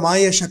இருக்கிற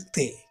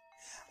மாயசக்தி.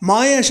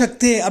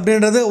 மாயசக்தி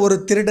அப்படின்றது ஒரு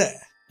திருட,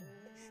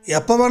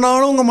 எப்போ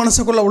வேணாலும் உங்கள்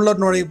மனசுக்குள்ளே உள்ள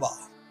நுழைவா.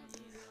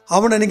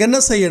 அவனை நீங்கள் என்ன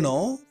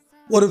செய்யணும்?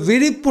 ஒரு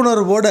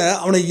விழிப்புணர்வோடு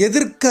அவனை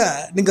எதிர்க்க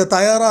நீங்கள்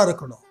தயாராக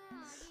இருக்கணும்.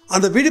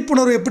 அந்த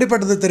விழிப்புணர்வு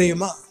எப்படிப்பட்டது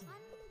தெரியுமா?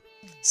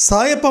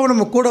 சாயப்பாவை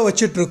நம்ம கூட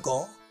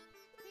வச்சிட்ருக்கோம்,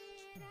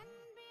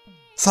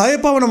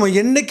 சாயப்பாவை நம்ம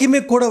என்றைக்குமே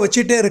கூட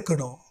வச்சுட்டே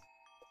இருக்கணும்.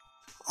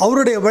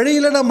 அவருடைய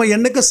வழியில் நம்ம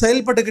என்னைக்கு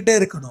செயல்பட்டுக்கிட்டே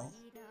இருக்கணும்.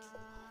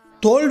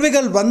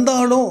 தோல்விகள்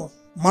வந்தாலும்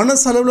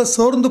மனசளவில்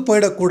சோர்ந்து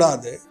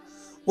போயிடக்கூடாது.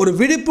 ஒரு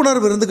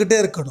விழிப்புணர்வு இருந்துக்கிட்டே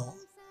இருக்கணும்.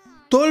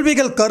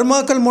 தோல்விகள்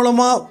கர்மாக்கள்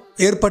மூலமாக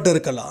ஏற்பட்டு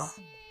இருக்கலாம்,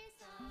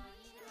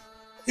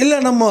 இல்லை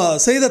நம்ம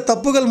செய்த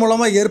தப்புகள்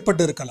மூலமாக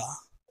ஏற்பட்டு இருக்கலாம்.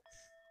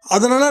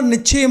 அதனால்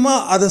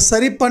நிச்சயமாக அதை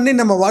சரி பண்ணி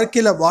நம்ம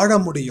வாழ்க்கையில் வாழ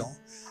முடியும்.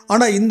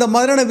 ஆனால் இந்த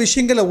மாதிரியான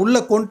விஷயங்களை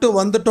உள்ளே கொண்டு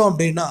வந்துட்டோம்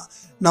அப்படின்னா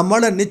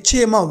நம்மளால்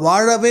நிச்சயமாக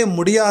வாழவே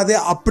முடியாது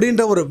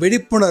அப்படின்ற ஒரு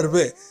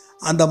விழிப்புணர்வு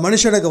அந்த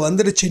மனுஷனுக்கு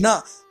வந்துடுச்சுன்னா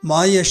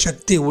மாய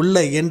சக்தி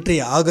உள்ள என்ட்ரி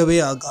ஆகவே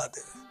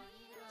ஆகாது.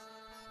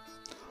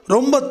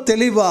 ரொம்ப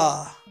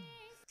தெளிவாக,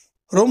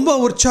 ரொம்ப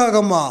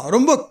உற்சாகமாக,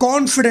 ரொம்ப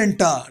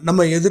கான்ஃபிடெண்ட்டாக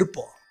நம்ம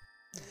எதிர்ப்போம்.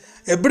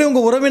 எப்படி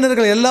உங்கள்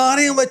உறவினர்கள்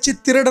எல்லாரையும் வச்சு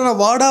திருடனை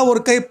வாடா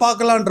ஒரு கை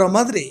பார்க்கலான்ற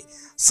மாதிரி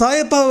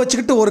சாயப்பாவை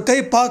வச்சுக்கிட்டு ஒரு கை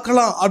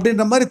பார்க்கலாம்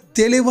அப்படின்ற மாதிரி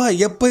தெளிவாக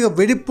எப்பயும்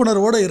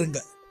விழிப்புணர்வோடு இருங்க.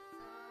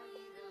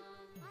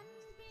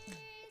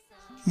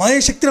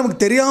 மாயசக்தி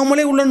நமக்கு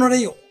தெரியாமலே உள்ள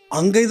நுழையும்.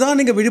 அங்கே தான்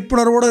நீங்கள்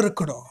விழிப்புணர்வோடு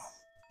இருக்கணும்.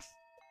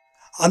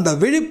 அந்த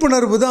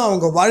விழிப்புணர்வு தான்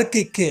அவங்க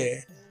வாழ்க்கைக்கு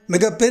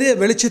மிகப்பெரிய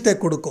வெளிச்சத்தை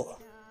கொடுக்கும்.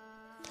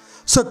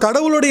 ஸோ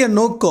கடவுளுடைய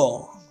நோக்கம்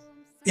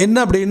என்ன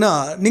அப்படின்னா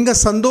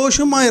நீங்கள்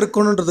சந்தோஷமாக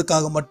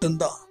இருக்கணுன்றதுக்காக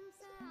மட்டும்தான்.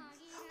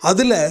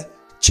 அதில்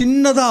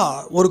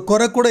சின்னதாக ஒரு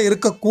குறை கூட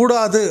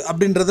இருக்கக்கூடாது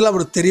அப்படின்றதுல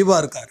அவர்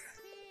தெளிவாக இருக்கார்.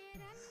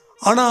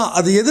 ஆனால்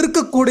அது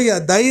எதிர்க்கக்கூடிய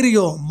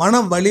தைரியம்,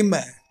 மன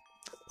வலிமை,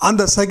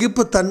 அந்த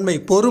சகிப்புத்தன்மை,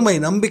 பொறுமை,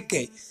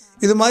 நம்பிக்கை,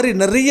 இது மாதிரி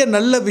நிறைய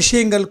நல்ல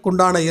விஷயங்களுக்கு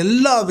உண்டான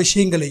எல்லா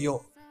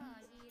விஷயங்களையும்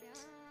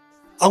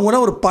அவங்கன்னா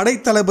ஒரு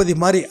படைத்தளபதி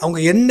மாதிரி அவங்க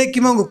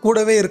என்றைக்குமே அவங்க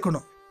கூடவே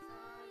இருக்கணும்.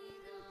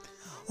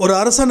 ஒரு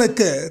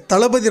அரசனுக்கு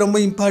தளபதி ரொம்ப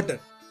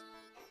இம்பார்ட்டன்ட்.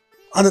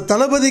 அந்த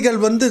தளபதிகள்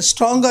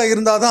ஸ்ட்ராங்காக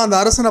இருந்தால் தான் அந்த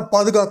அரசனை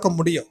பாதுகாக்க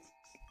முடியும்.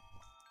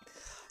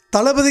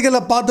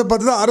 தளபதிகளை பார்த்து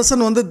தான்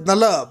அரசன்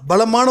நல்ல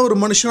பலமான ஒரு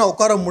மனுஷனாக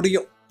உட்கார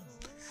முடியும்.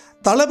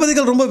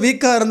 தளபதிகள் ரொம்ப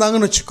வீக்காக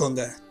இருந்தாங்கன்னு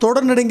வச்சுக்கோங்க,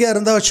 தொடர் நெடுங்கியாக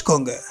இருந்தால்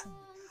வச்சுக்கோங்க,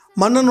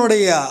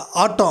 மன்னனுடைய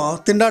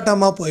ஆட்டம்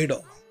திண்டாட்டமாக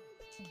போயிடும்.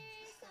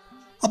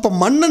 அப்போ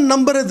மன்னன்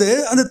நம்புறது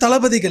அந்த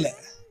தளபதிகளை.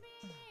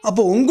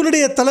 அப்போ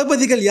உங்களுடைய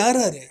தளபதிகள் யார்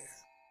யார்?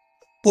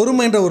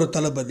 பொறுமைன்ற ஒரு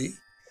தளபதி,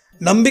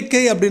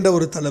 நம்பிக்கை அப்படின்ற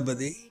ஒரு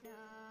தளபதி,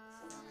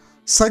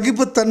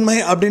 சகிப்புத்தன்மை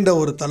அப்படின்ற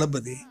ஒரு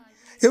தளபதி.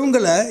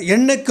 இவங்களை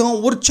என்னைக்கும்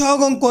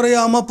உற்சாகம்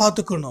குறையாமல்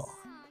பார்த்துக்கணும்.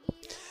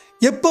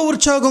 எப்போ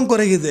உற்சாகம்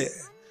குறையுது?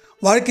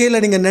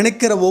 வாழ்க்கையில் நீங்கள்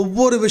நினைக்கிற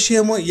ஒவ்வொரு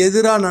விஷயமும்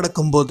எதிராக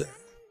நடக்கும்போது.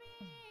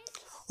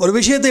 ஒரு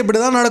விஷயத்தை இப்படி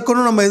தான்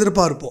நடக்கணும்னு நம்ம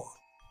எதிர்பார்ப்போம்,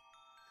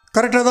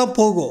 கரெக்டாக தான்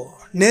போகும்,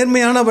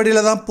 நேர்மையான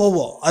வழியில் தான்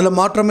போவோம், அதில்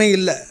மாற்றமே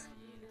இல்லை.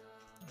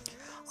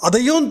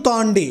 அதையும்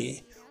தாண்டி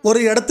ஒரு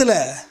இடத்துல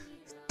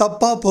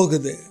தப்பாக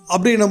போகுது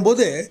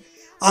அப்படின்னும்போது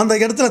அந்த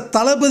இடத்துல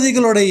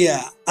தளபதிகளுடைய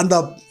அந்த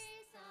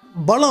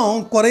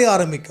பலம் குறைய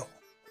ஆரம்பிக்கும்.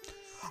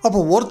 அப்போ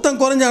ஒருத்தன்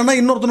குறைஞ்சான்னா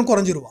இன்னொருத்தனும்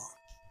குறைஞ்சிருவான்.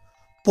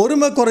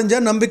 பொறுமை குறைஞ்சா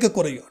நம்பிக்கை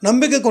குறையும்,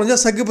 நம்பிக்கை குறைஞ்சா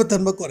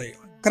சகிப்புத்தன்மை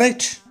குறையும்.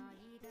 கரெக்ட்?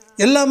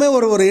 எல்லாமே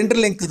ஒரு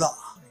இன்டர்லிங்க் தான்.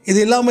 இது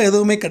இல்லாமல்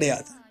எதுவுமே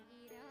கிடையாது.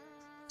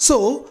 ஸோ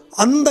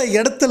அந்த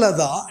இடத்துல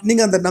தான்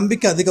நீங்கள் அந்த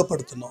நம்பிக்கை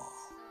அதிகப்படுத்தணும்.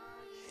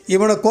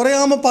 இவனை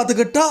குறையாமல்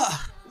பார்த்துக்கிட்டா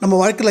நம்ம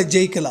வாழ்க்கையில்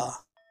ஜெயிக்கலாம்.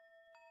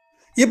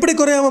 எப்படி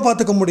குறையாமல்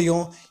பார்த்துக்க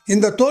முடியும்?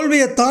 இந்த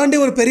தோல்வியை தாண்டி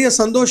ஒரு பெரிய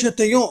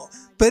சந்தோஷத்தையும்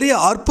பெரிய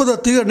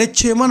அற்புதத்தையும்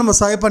நிச்சயமாக நம்ம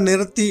சாயப்பா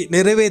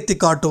நிறைவேற்றி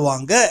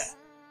காட்டுவாங்க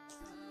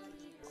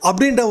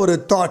அப்படின்ற ஒரு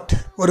தாட்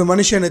ஒரு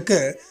மனுஷனுக்கு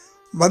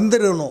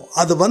வந்துடணும்.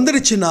 அது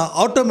வந்துடுச்சுன்னா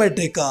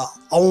ஆட்டோமேட்டிக்காக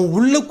அவன்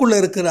உள்ளுக்குள்ளே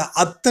இருக்கிற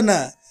அத்தனை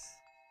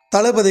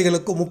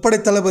தளபதிகளுக்கும், 3 படை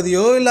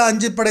தளபதியோ இல்லை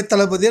 5 படை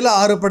தளபதியோ இல்லை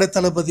 6 படை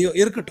தளபதியோ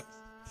இருக்கட்டும்,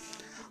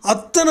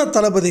 அத்தனை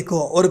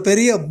தளபதிக்கும் ஒரு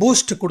பெரிய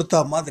பூஸ்ட்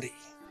கொடுத்தா மாதிரி.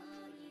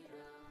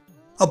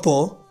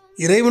 அப்போது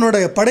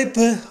இறைவனுடைய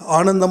படைப்பு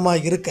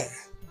ஆனந்தமாக இருக்க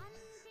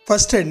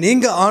ஃபஸ்ட்டு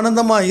நீங்கள்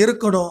ஆனந்தமாக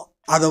இருக்கணும்.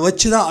 அதை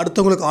வச்சு தான்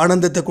அடுத்தவங்களுக்கு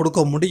ஆனந்தத்தை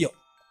கொடுக்க முடியும்.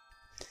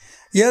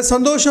 என்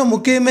சந்தோஷம்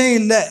முக்கியமே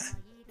இல்லை,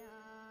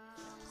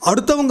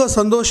 அடுத்தவங்க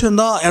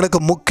சந்தோஷம்தான் எனக்கு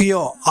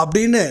முக்கியம்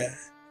அப்படின்னு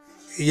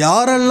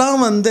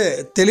யாரெல்லாம்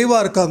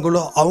தெளிவாக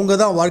இருக்காங்களோ அவங்க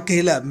தான்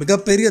வாழ்க்கையில்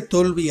மிகப்பெரிய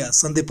தோல்வியை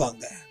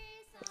சந்திப்பாங்க.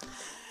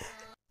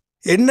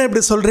 என்ன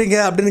இப்படி சொல்கிறீங்க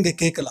அப்படின்னு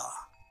நீங்கள் கேட்கலாம்.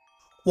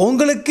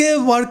 உங்களுக்கே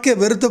வாழ்க்கை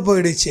வெறுத்து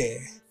போயிடுச்சு,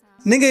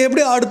 நீங்கள்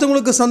எப்படி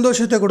அடுத்தவங்களுக்கு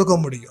சந்தோஷத்தை கொடுக்க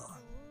முடியும்?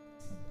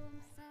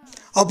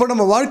 அப்போ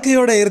நம்ம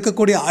வாழ்க்கையோட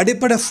இருக்கக்கூடிய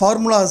அடிப்படை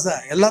ஃபார்முலாஸை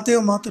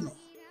எல்லாத்தையும் மாற்றணும்.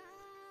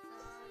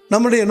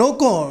 நம்முடைய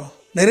நோக்கம்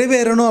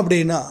நிறைவேறணும்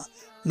அப்படின்னா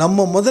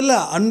நம்ம முதல்ல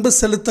அன்பு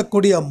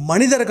செலுத்தக்கூடிய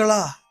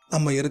மனிதர்களாக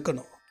நம்ம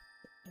இருக்கணும்.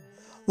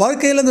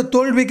 வாழ்க்கையில் இந்த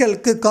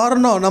தோல்விகளுக்கு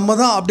காரணம் நம்ம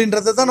தான்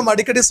அப்படின்றத தான் நம்ம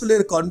அடிக்கடி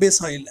சொல்லியிருக்கோம் அன்பே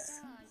சாயில்.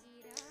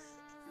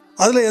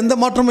 அதில் எந்த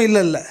மாற்றமும்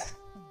இல்லை.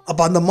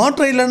 அப்போ அந்த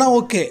மாற்றம் இல்லைன்னா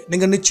ஓகே,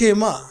 நீங்கள்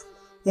நிச்சயமாக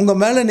உங்கள்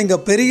மேலே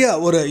நீங்கள் பெரிய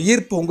ஒரு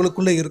ஈர்ப்பு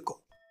உங்களுக்குள்ளே இருக்கும்.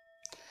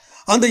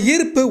 அந்த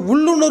ஈர்ப்பு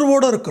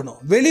உள்ளுணர்வோடு இருக்கணும்.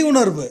 வெளி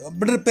உணர்வு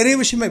அப்படின்ற பெரிய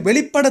விஷயமே,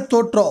 வெளிப்பட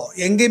தோற்றம்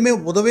எங்கேயுமே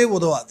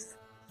உதவாது.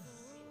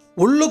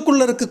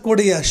 உள்ளுக்குள்ளே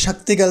இருக்கக்கூடிய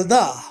சக்திகள்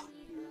தான்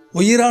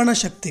உயிரான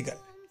சக்திகள்.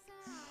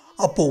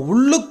 அப்போ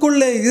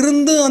உள்ளுக்குள்ளே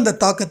இருந்து அந்த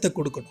தாக்கத்தை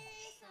கொடுக்கணும்,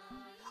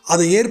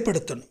 அதை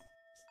ஏற்படுத்தணும்.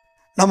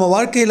 நம்ம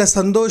வாழ்க்கையில்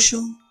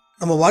சந்தோஷம்,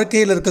 நம்ம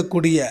வாழ்க்கையில்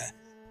இருக்கக்கூடிய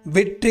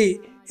வெற்றி,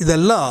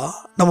 இதெல்லாம்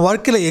நம்ம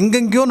வாழ்க்கையில்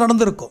எங்கெங்கேயோ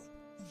நடந்திருக்கும்.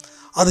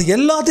 அது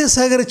எல்லாத்தையும்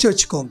சேகரித்து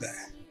வச்சுக்கோங்க.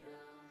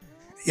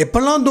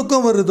 எப்பெல்லாம்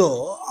துக்கம் வருதோ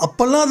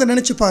அப்பெல்லாம் அதை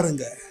நினச்சி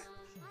பாருங்க.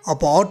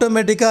 அப்போ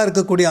ஆட்டோமேட்டிக்காக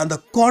இருக்கக்கூடிய அந்த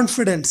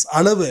கான்ஃபிடென்ஸ்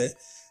அளவு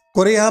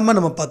குறையாமல்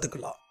நம்ம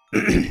பார்த்துக்கலாம்.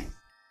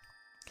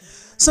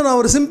 ஸோ நான்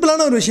ஒரு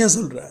சிம்பிளான ஒரு விஷயம்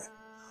சொல்கிறேன்.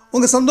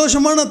 உங்கள்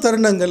சந்தோஷமான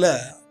தருணங்களை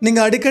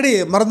நீங்கள் அடிக்கடி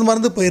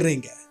மறந்து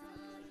போயிடுறீங்க.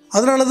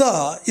 அதனால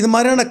தான் இது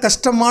மாதிரியான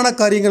கஷ்டமான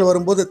காரியங்கள்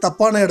வரும்போது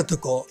தப்பான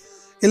இடத்துக்கோ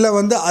இல்லை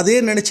அதே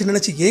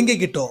நினச்சி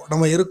ஏங்கிக்கிட்டோ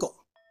நம்ம இருக்கோம்.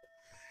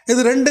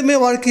 இது ரெண்டுமே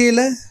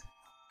வாழ்க்கையில்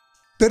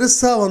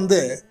பெருசாக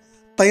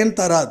பயன்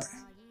தராது.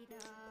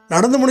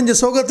 நடந்து முடிஞ்ச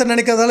சோகத்தை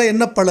நினைக்கிறதால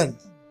என்ன பலன்?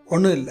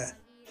 ஒன்றும் இல்லை.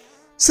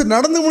 சரி,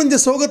 நடந்து முடிஞ்ச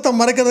சோகத்தை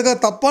மறைக்கிறதுக்காக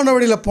தப்பான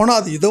வழியில் போனால்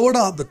அது இதோட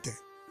ஆபத்து.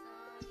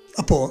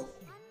 அப்போது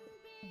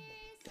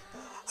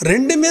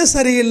ரெண்டுமே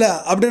சரியில்லை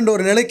அப்படின்ற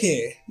ஒரு நிலைக்கு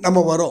நம்ம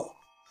வரோம்.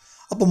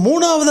 அப்போ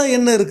மூணாவதாக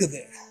என்ன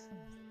இருக்குது?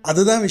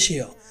 அதுதான்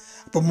விஷயம்.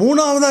 இப்போ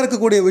மூணாவதாக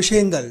இருக்கக்கூடிய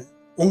விஷயங்கள்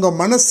உங்கள்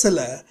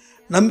மனசில்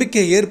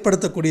நம்பிக்கை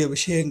ஏற்படுத்தக்கூடிய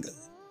விஷயங்கள்.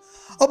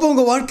 அப்போ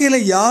உங்கள்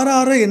வாழ்க்கையில்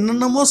யாரோ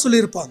என்னென்னமோ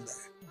சொல்லியிருப்பாங்க,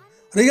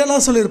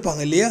 ரியலாக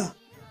சொல்லியிருப்பாங்க இல்லையா?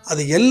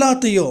 அது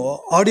எல்லாத்தையும்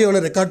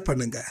ஆடியோவில் ரெக்கார்ட்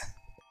பண்ணுங்கள்.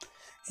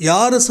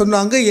 யார்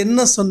சொன்னாங்க, என்ன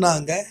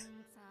சொன்னாங்க,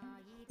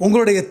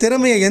 உங்களுடைய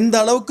திறமையை எந்த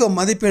அளவுக்கு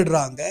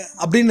மதிப்பிடுறாங்க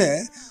அப்படின்னு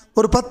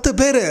ஒரு 10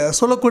 பேர்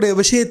சொல்லக்கூடிய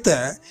விஷயத்தை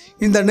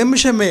இந்த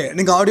நிமிஷமே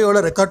நீங்கள்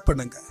ஆடியோவில் ரெக்கார்ட்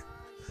பண்ணுங்கள்.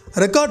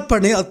 ரெக்கார்ட்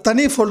பண்ணி அது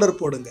தனி ஃபோல்டர்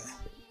போடுங்க.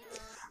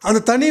 அந்த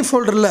தனி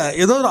ஃபோல்டரில்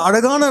ஏதோ ஒரு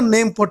அழகான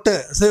நேம் போட்டு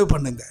சேவ்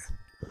பண்ணுங்கள்.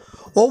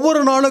 ஒவ்வொரு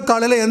நாளும்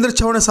காலையில்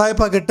எந்திரிச்ச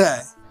சாயப்பா கிட்ட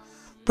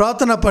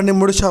பிரார்த்தனை பண்ணி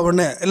முடித்த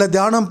உடனே இல்லை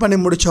தியானம் பண்ணி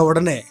முடித்த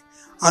உடனே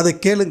அதை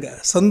கேளுங்க.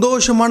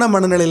 சந்தோஷமான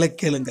மனநிலையில்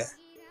கேளுங்க.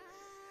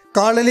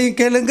 காலையிலையும்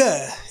கேளுங்க,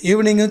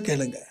 ஈவினிங்கும்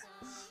கேளுங்க.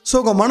 ஸோ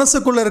உங்கள்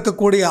மனசுக்குள்ளே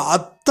இருக்கக்கூடிய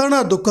அத்தனை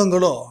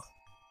துக்கங்களும்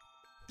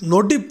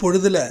நொடி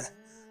பொழுதில்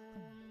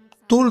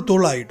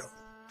தூள் ஆகிடும்.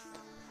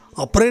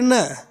 அப்புறம் என்ன,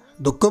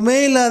 துக்கமே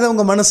இல்லாத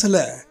உங்கள்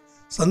மனசில்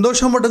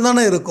சந்தோஷம்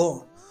மட்டும்தானே இருக்கும்.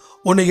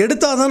 ஒன்று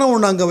எடுத்தால் தானே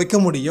ஒன்று அங்கே வைக்க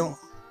முடியும்.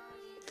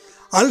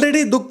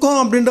 ஆல்ரெடி துக்கம்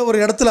அப்படின்ற ஒரு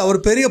இடத்துல ஒரு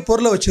பெரிய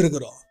பொருளை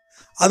வச்சுருக்கிறோம்,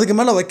 அதுக்கு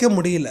மேலே வைக்க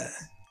முடியல.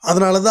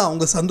 அதனால தான்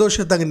அவங்க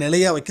சந்தோஷத்தை அங்கே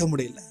நிலையாக வைக்க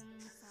முடியல.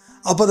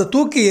 அப்போ அதை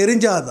தூக்கி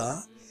எரிஞ்சாதான்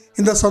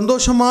இந்த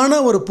சந்தோஷமான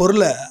ஒரு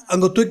பொருளை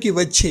அங்கே தூக்கி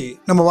வச்சு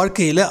நம்ம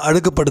வாழ்க்கையில்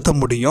அழகுபடுத்த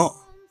முடியும்.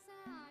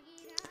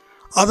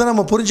 அதை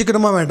நம்ம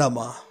புரிஞ்சுக்கணுமா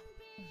வேண்டாமா?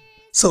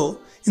 ஸோ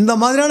இந்த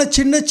மாதிரியான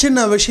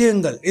சின்ன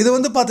விஷயங்கள்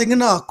இது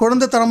பார்த்திங்கன்னா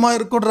குழந்தைத்தனமாக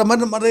இருக்குன்ற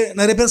மாதிரி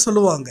நிறைய பேர்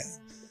சொல்லுவாங்க.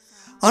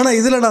 ஆனால்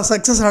இதில் நான்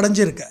சக்ஸஸ்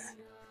அடைஞ்சிருக்கேன்.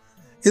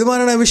 இது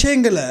மாதிரியான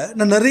விஷயங்களை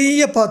நான்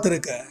நிறைய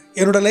பார்த்துருக்கேன்.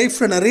 என்னோடய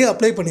லைஃப்பில் நிறைய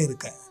அப்ளை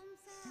பண்ணியிருக்கேன்.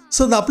 ஸோ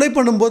இந்த அப்ளை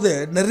பண்ணும்போது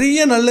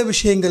நிறைய நல்ல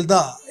விஷயங்கள்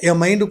தான்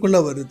என்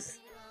மைண்டுக்குள்ளே வருது.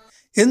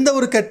 எந்த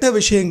ஒரு கெட்ட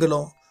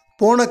விஷயங்களும்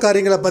போன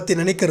காரியங்களை பற்றி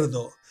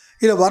நினைக்கிறதோ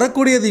இல்லை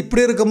வரக்கூடியது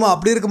இப்படி இருக்குமோ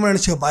அப்படி இருக்குமோ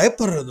நினச்சி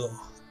பயப்படுறதோ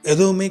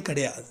எதுவுமே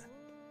கிடையாது.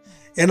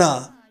 ஏன்னா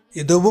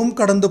இதுவும்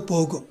கடந்து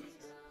போகும்.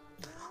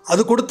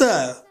 அது கொடுத்த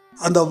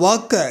அந்த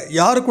வாக்கை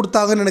யார்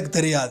கொடுத்தாங்கன்னு எனக்கு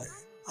தெரியாது.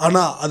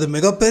 ஆனால் அது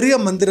மிகப்பெரிய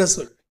மந்திர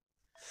சொல்.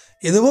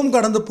 எதுவும்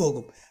கடந்து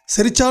போகும்.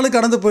 சிரித்தாலும்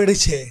கடந்து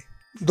போயிடுச்சு,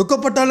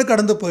 துக்கப்பட்டாலும்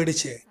கடந்து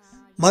போயிடுச்சு,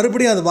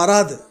 மறுபடியும் அது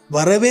வராது,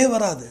 வரவே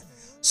வராது.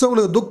 ஸோ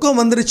உங்களுக்கு துக்கம்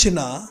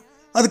வந்துருச்சுன்னா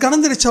அது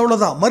கடந்துடுச்சு,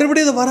 அவ்வளோதான்.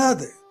 மறுபடியும் அது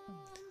வராது.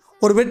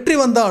 ஒரு வெற்றி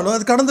வந்தாலும்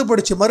அது கடந்து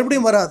போயிடுச்சு,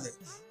 மறுபடியும் வராது.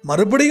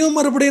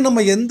 மறுபடியும்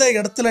நம்ம எந்த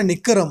இடத்துல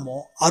நிற்கிறோமோ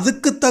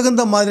அதுக்கு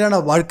தகுந்த மாதிரியான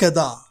வாழ்க்கை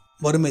தான்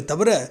வருமே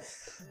தவிர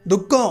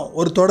துக்கம்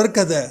ஒரு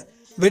தொடர்கதை,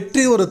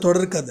 வெற்றி ஒரு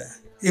தொடர்கதை,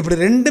 இப்படி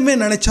ரெண்டுமே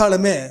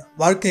நினச்சாலுமே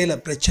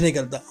வாழ்க்கையில்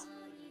பிரச்சனைகள் தான்.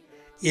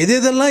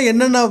 எதெல்லாம்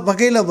என்னென்ன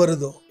வகையில்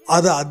வருதோ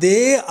அது அதே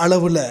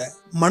அளவில்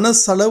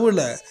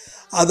மனசளவில்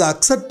அதை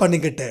அக்செப்ட்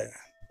பண்ணிக்கிட்டு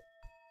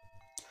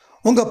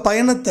உங்கள்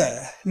பயணத்தை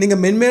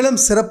நீங்கள்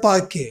மென்மேலும்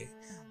சிறப்பாக்கி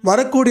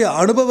வரக்கூடிய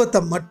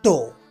அனுபவத்தை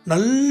மட்டும்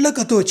நல்லா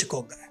கற்று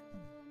வச்சுக்கோங்க.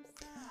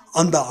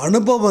 அந்த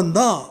அனுபவம்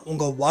தான்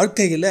உங்கள்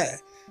வாழ்க்கையில்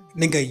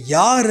நீங்கள்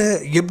யார்,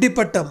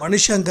 எப்படிப்பட்ட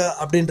மனுஷங்க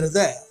அப்படின்றத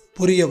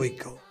புரிய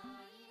வைக்கும்.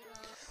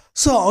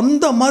 ஸோ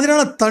அந்த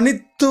மாதிரியான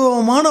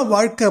தனித்துவமான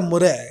வாழ்க்கை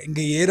முறை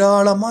இங்கே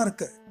ஏராளமாக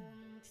இருக்குது.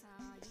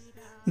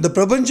 இந்த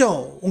பிரபஞ்சம்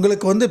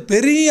உங்களுக்கு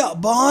பெரிய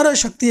அபார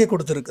சக்தியை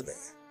கொடுத்துருக்குது.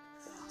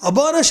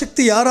 அபார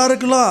சக்தி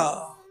யாருக்கெல்லாம்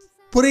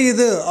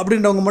புரியுது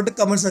அப்படின்றவங்க மட்டும்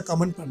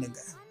கமெண்ட்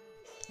பண்ணுங்கள்.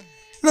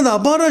 ஏன்னா அந்த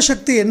அபார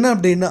சக்தி என்ன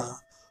அப்படின்னா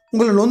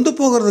உங்களை நொந்து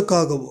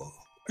போகிறதுக்காகவோ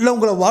இல்லை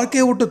உங்களை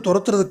வாழ்க்கையை விட்டு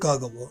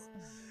துரத்துறதுக்காகவோ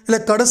இல்லை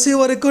கடைசி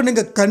வரைக்கும்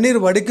நீங்கள் கண்ணீர்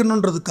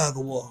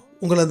வடிக்கணுன்றதுக்காகவோ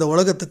உங்களை அந்த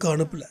உலகத்துக்கு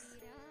அனுப்பலை.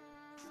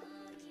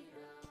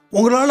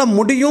 உங்களால்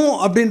முடியும்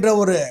அப்படின்ற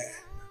ஒரு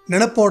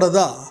நினைப்போட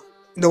தான்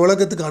இந்த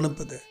உலகத்துக்கு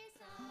அனுப்புது.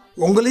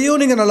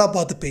 உங்களையும் நீங்கள் நல்லா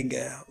பார்த்துப்பீங்க,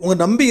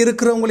 உங்கள் நம்பி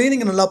இருக்கிறவங்களையும்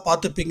நீங்கள் நல்லா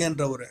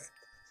பார்த்துப்பீங்கன்ற ஒரு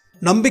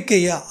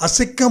நம்பிக்கையை,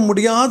 அசைக்க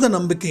முடியாத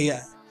நம்பிக்கையை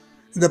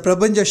இந்த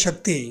பிரபஞ்ச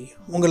சக்தி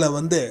உங்களை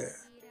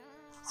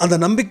அந்த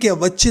நம்பிக்கையை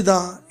வச்சு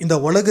தான் இந்த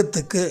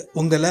உலகத்துக்கு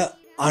உங்களை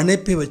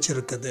அனுப்பி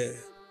வச்சிருக்குது.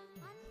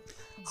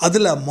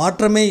 அதில்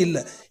மாற்றமே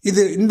இல்லை.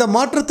 இந்த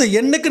மாற்றத்தை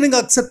என்னைக்கு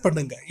நீங்கள் அக்செப்ட்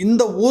பண்ணுங்க.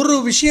 இந்த ஒரு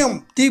விஷயம்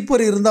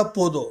தீப்பொறி இருந்தால்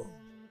போதும்,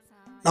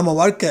 நம்ம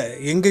வாழ்க்கை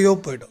எங்கேயோ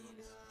போயிடும்.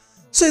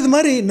 ஸோ இது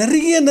மாதிரி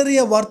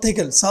நிறைய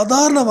வார்த்தைகள்,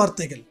 சாதாரண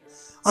வார்த்தைகள்,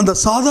 அந்த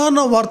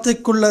சாதாரண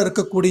வார்த்தைக்குள்ளே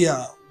இருக்கக்கூடிய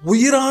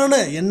உயிரான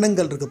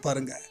எண்ணங்கள் இருக்கு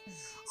பாருங்க,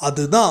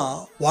 அதுதான்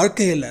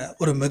வாழ்க்கையில்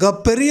ஒரு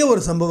மிகப்பெரிய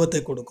ஒரு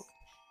சம்பவத்தை கொடுக்கும்.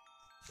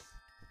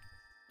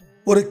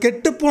 ஒரு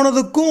கெட்டு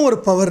போனதுக்கும் ஒரு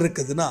பவர்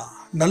இருக்குதுன்னா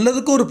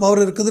நல்லதுக்கும் ஒரு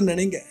பவர் இருக்குதுன்னு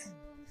நினைங்க.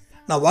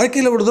 நான்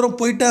வாழ்க்கையில் ஒரு தூரம்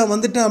போயிட்டேன்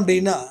வந்துட்டேன்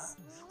அப்படின்னா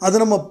அதை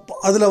நம்ம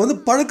அதில் வந்து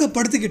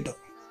பழக்கப்படுத்திக்கிட்டோம்.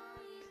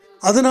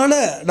 அதனால்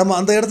நம்ம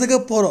அந்த இடத்துக்கு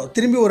போகிறோம்,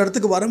 திரும்பி ஒரு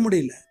இடத்துக்கு வர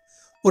முடியல.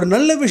 ஒரு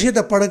நல்ல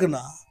விஷயத்தை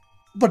பழகுனா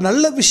இப்போ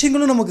நல்ல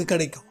விஷயங்களும் நமக்கு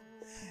கிடைக்கும்.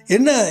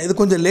 என்ன, இது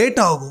கொஞ்சம் லேட்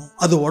ஆகும்,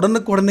 அது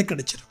உடனே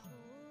கிடைச்சிடும்.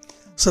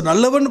 ஸோ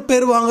நல்லவன்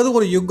பேர் வாங்குறதுக்கு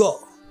ஒரு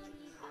யுகம்,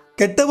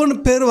 கெட்டவன்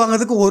பேர்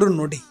வாங்குறதுக்கு ஒரு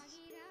நொடி.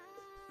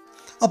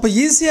 அப்போ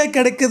ஈஸியாக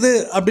கிடைக்குது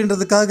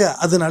அப்படின்றதுக்காக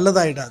அது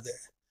நல்லதாகிடாது,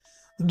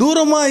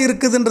 தூரமாக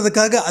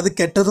இருக்குதுன்றதுக்காக அது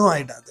கெட்டதும்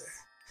ஆகிடாது.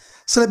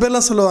 சில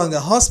பேர்லாம் சொல்லுவாங்க,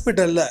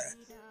 ஹாஸ்பிட்டலில்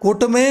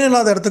கூட்டமே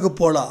இல்லாத இடத்துக்கு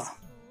போகலாம்,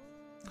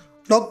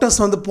 டாக்டர்ஸ்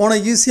வந்து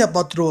போனால் ஈஸியாக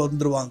பார்த்துட்டு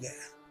வந்துடுவாங்க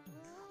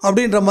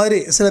அப்படின்ற மாதிரி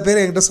சில பேர்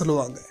என்கிட்ட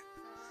சொல்லுவாங்க.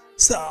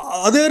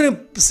 அதே ஒரு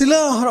சில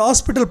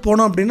ஹாஸ்பிட்டல்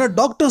போனோம் அப்படின்னா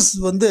டாக்டர்ஸ்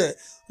வந்து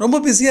ரொம்ப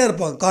பிஸியாக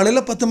இருப்பாங்க.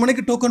 காலையில் 10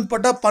 மணிக்கு டோக்கன்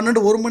போட்டால்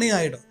 12-1 மணி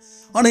ஆகிடும்.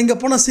 ஆனால் இங்கே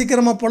போனால்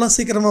சீக்கிரமாக போனால்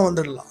சீக்கிரமாக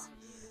வந்துடலாம்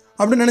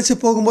அப்படின்னு நினச்சி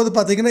போகும்போது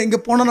பார்த்திங்கன்னா இங்கே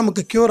போனால்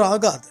நமக்கு க்யூர்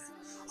ஆகாது,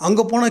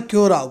 அங்கே போனால்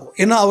க்யூர் ஆகும்.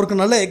 ஏன்னா அவருக்கு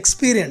நல்ல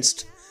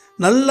எக்ஸ்பீரியன்ஸ்ட்,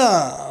 நல்லா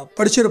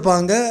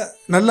படிச்சிருப்பாங்க,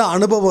 நல்ல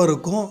அனுபவம்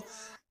இருக்கும்,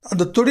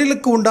 அந்த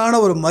தொழிலுக்கு உண்டான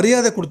ஒரு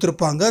மரியாதை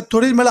கொடுத்துருப்பாங்க,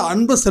 தொழில் மேலே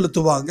அன்பு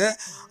செலுத்துவாங்க,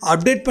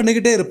 அப்டேட்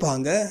பண்ணிக்கிட்டே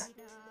இருப்பாங்க.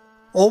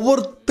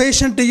 ஒவ்வொரு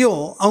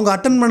பேஷண்ட்டையும் அவங்க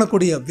அட்டன்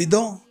பண்ணக்கூடிய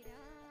விதம்,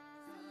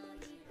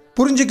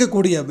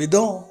 புரிஞ்சிக்கக்கூடிய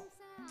விதம்.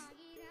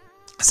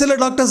 சில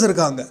டாக்டர்ஸ்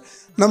இருக்காங்க,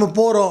 நம்ம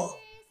போகிறோம்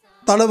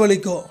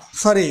தலைவலிக்கோ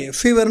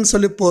ஃபீவர்னு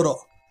சொல்லி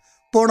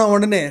போன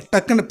உடனே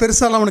டக்குன்னு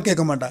பெருசாலாம் ஒன்று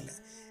கேட்க மாட்டாங்க.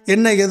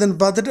 என்ன ஏதுன்னு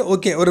பார்த்துட்டு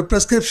ஓகே ஒரு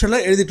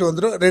ப்ரெஸ்கிரிப்ஷனில் எழுதிட்டு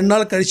வந்துடும், 2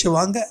 நாள் கழித்து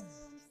வாங்க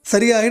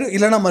சரியாயிடும்,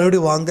 இல்லைனா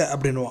மறுபடியும் வாங்க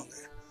அப்படின்வாங்க.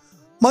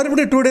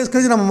 மறுபடியும் 2 டேஸ்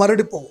கழிச்சு நம்ம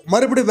மறுபடியும் போவோம்,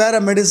 மறுபடியும்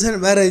வேறு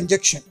மெடிசன் வேறு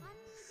இன்ஜெக்ஷன்.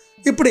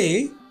 இப்படி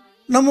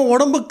நம்ம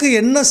உடம்புக்கு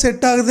என்ன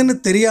செட் ஆகுதுன்னு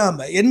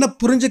தெரியாமல், என்ன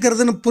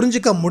புரிஞ்சுக்கிறதுன்னு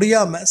புரிஞ்சிக்க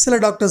முடியாமல் சில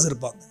டாக்டர்ஸ்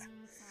இருப்பாங்க.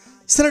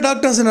 சில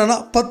டாக்டர்ஸ் என்னென்னா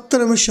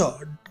 10 நிமிஷம்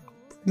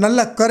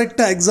நல்லா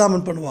கரெக்டாக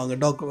எக்ஸாமின் பண்ணுவாங்க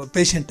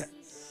பேஷண்ட்டை.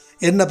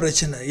 என்ன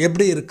பிரச்சனை,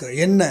 எப்படி இருக்கு,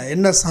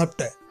 என்ன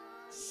சாப்பிட்ட,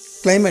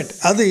 கிளைமேட்,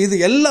 அது இது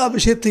எல்லா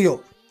விஷயத்தையும்,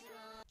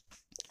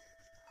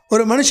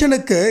 ஒரு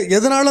மனுஷனுக்கு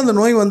எதனால் அந்த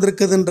நோய்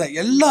வந்திருக்குதுன்ற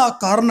எல்லா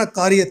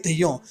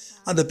காரியத்தையும்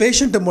அந்த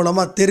பேஷண்ட்டு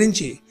மூலமாக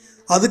தெரிஞ்சு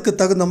அதுக்கு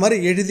தகுந்த மாதிரி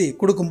எழுதி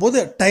கொடுக்கும்போது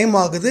டைம்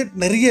ஆகுது.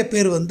 நிறைய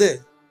பேர் வந்து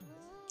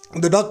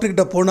இந்த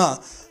டாக்டர்கிட்ட போனால்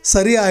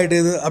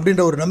சரியாயிடுது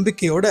அப்படின்ற ஒரு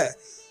நம்பிக்கையோடு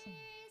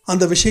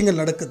அந்த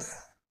விஷயங்கள் நடக்குது.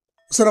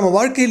 ஸோ நம்ம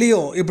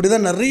வாழ்க்கையிலையும் இப்படி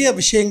தான் நிறைய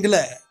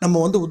விஷயங்களை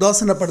நம்ம வந்து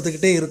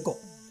உதாசீனப்படுத்திக்கிட்டே இருக்கோம்.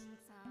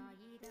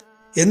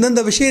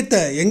 எந்தெந்த விஷயத்தை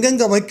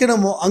எங்கெங்கே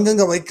வைக்கணுமோ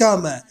அங்கங்கே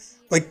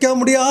வைக்க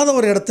முடியாத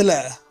ஒரு இடத்துல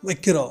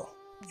வைக்கிறோம்.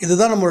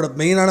 இதுதான் நம்மளோட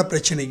மெயினான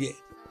பிரச்சனையே.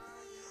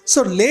 ஸோ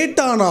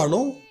லேட்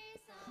ஆனாலும்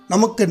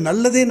நமக்கு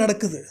நல்லதே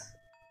நடக்குது.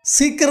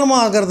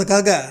 சீக்கிரமாக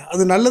ஆகிறதுக்காக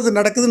அது நல்லது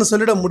நடக்குதுன்னு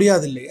சொல்லிட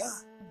முடியாது இல்லையா?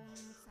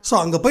 ஸோ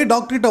அங்கே போய்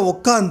டாக்டர்கிட்ட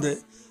உட்காந்து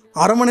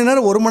 1/2 மணி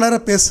நேரம் 1 மணி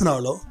நேரம்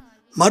பேசினாலும்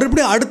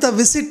மறுபடியும் அடுத்த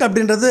விசிட்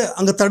அப்படின்றது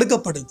அங்கே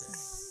தடுக்கப்படுது.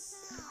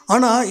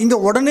 ஆனால் இங்கே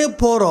உடனே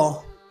போகிறோம்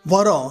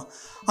வரோம்,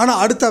 ஆனால்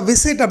அடுத்த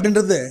விசிட்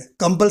அப்படின்றது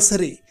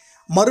கம்பல்சரி,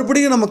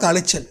 மறுபடியும் நமக்கு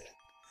அலைச்சல்.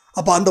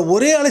 அப்போ அந்த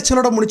ஒரே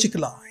அலைச்சலோட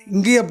முடிச்சுக்கலாம்.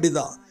 இங்கேயும் அப்படி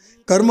தான்,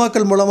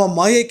 கர்மாக்கள் மூலமாக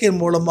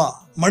மாயைக்கின் மூலமாக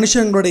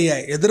மனுஷங்களுடைய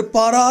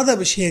எதிர்பாராத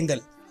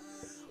விஷயங்கள்,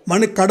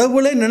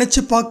 கடவுளே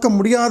நினச்சி பார்க்க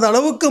முடியாத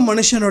அளவுக்கு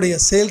மனுஷனுடைய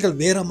செயல்கள்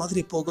வேறு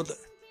மாதிரி போகுது.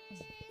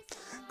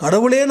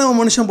 கடவுளே நம்ம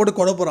மனுஷன் போட்டு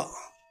குழப்புறான்,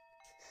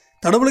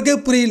 கடவுளுக்கே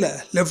புரியல.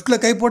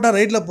 லெஃப்ட்டில் கை போட்டால்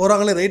ரைட்டில்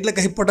போகிறாங்களே, ரைட்டில்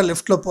கை போட்டால்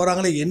லெஃப்ட்டில்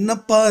போகிறாங்களே,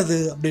 என்னப்பா இது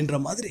அப்படின்ற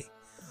மாதிரி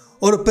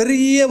ஒரு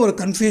பெரிய ஒரு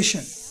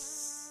கன்ஃபியூஷன்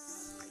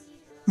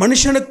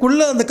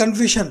மனுஷனுக்குள்ள. அந்த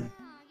கன்ஃபியூஷன்,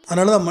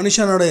 அதனால தான்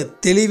மனுஷனோட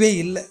தெளிவே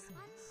இல்லை.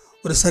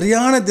 ஒரு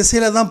சரியான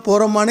திசையில் தான்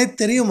போகிறோமானே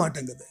தெரிய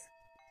மாட்டேங்குது.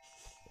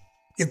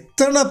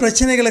 இத்தனை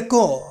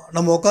பிரச்சனைகளுக்கும்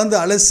நம்ம உட்காந்து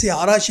அலசி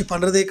ஆராய்ச்சி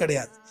பண்ணுறதே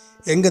கிடையாது.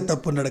 எங்கே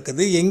தப்பு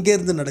நடக்குது,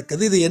 எங்கேருந்து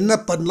நடக்குது, இது என்ன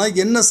பண்ணலாம்,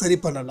 என்ன சரி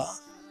பண்ணலாம்,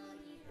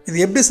 இது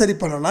எப்படி சரி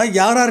பண்ணலாம்,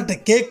 யார்கிட்ட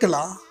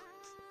கேட்கலாம்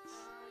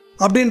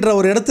அப்படின்ற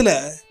ஒரு இடத்துல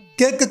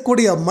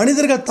கேட்கக்கூடிய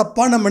மனிதர்கள்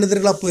தப்பான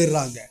மனிதர்களாக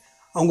போயிடுறாங்க.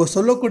 அவங்க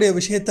சொல்லக்கூடிய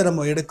விஷயத்தை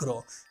நம்ம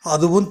எடுக்கிறோம்,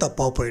 அதுவும்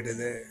தப்பாக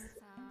போயிடுது.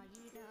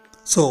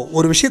 ஸோ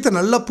ஒரு விஷயத்தை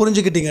நல்லா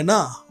புரிஞ்சுக்கிட்டிங்கன்னா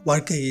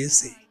வாழ்க்கை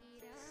ஈஸி.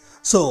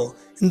 ஸோ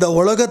இந்த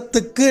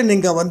உலகத்துக்கு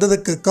நீங்கள்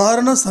வந்ததுக்கு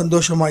காரணம்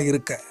சந்தோஷமாக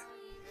இருக்க,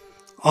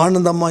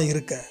 ஆனந்தமாக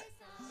இருக்க.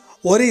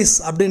 ஒரீஸ்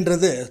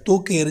அப்படின்றது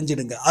தூக்கி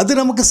எறிஞ்சிடுங்க. அது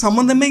நமக்கு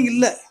சம்மந்தமே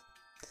இல்லை,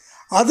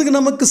 அதுக்கு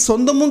நமக்கு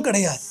சொந்தமும்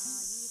கிடையாது.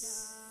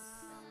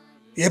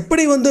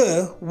 எப்படி வந்து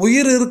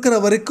உயிர் இருக்கிற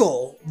வரைக்கும்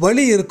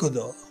வலி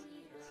இருக்குதோ,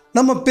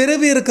 நம்ம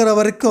பிறவி இருக்கிற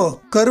வரைக்கும்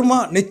கர்மா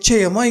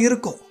நிச்சயமாக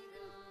இருக்கும்.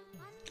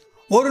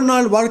 ஒரு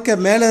நாள் வாழ்க்கை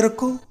மேலே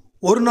இருக்கும்,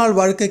 ஒரு நாள்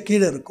வாழ்க்கை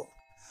கீழே இருக்கும்.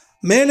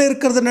 மேலே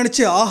இருக்கிறத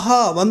நினச்சி ஆஹா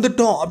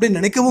வந்துட்டோம் அப்படின்னு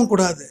நினைக்கவும்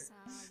கூடாது.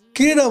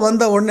 கீழே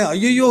வந்த உடனே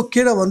ஐயோ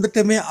கீழே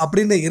வந்துட்டோமே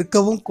அப்படின்னு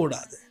இருக்கவும்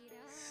கூடாது.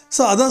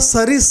 ஸோ அதான்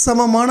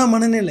சரிசமமான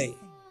மனநிலை.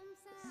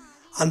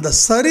 அந்த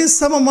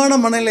சரிசமமான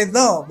மனநிலை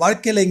தான்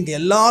வாழ்க்கையில் இங்கே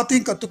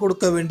எல்லாத்தையும் கற்றுக்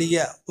கொடுக்க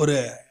வேண்டிய ஒரு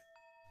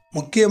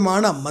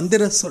முக்கியமான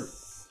மந்திர சொல்.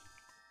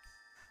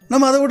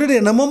 நம்ம அதை விட்டுட்டு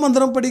என்னமோ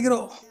மந்திரம்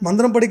படிக்கிறோம்.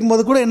 மந்திரம்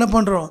படிக்கும்போது கூட என்ன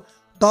பண்ணுறோம்,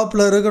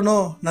 டாப்பில்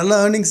இருக்கணும், நல்ல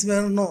ஏர்னிங்ஸ்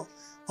வேணும்,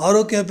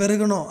 ஆரோக்கியம்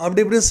பெருகணும்,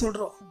 அப்படி இப்படி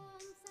சொல்கிறோம்.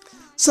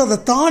 ஸோ அதை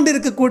தாண்டி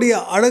இருக்கக்கூடிய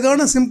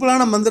அழகான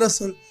சிம்பிளான மந்திர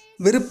சொல்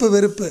வெறுப்பு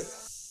வெறுப்பு,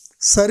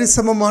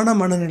 சரிசமமான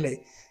மனநிலை,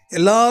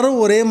 எல்லாரும்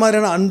ஒரே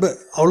மாதிரியான அன்பு,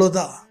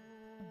 அவ்வளோதான்.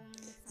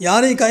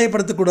 யாரையும்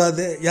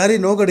காயப்படுத்தக்கூடாது,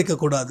 யாரையும்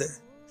நோக்கடிக்கக்கூடாது,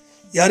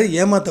 யாரையும்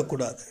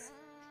ஏமாற்றக்கூடாது.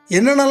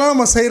 என்னென்னலாம்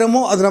நம்ம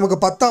செய்கிறோமோ அது நமக்கு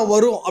பத்தா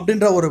வரும்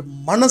அப்படின்ற ஒரு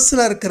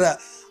மனசில் இருக்கிற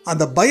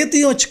அந்த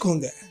பயத்தையும்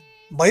வச்சுக்கோங்க.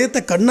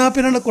 பயத்தை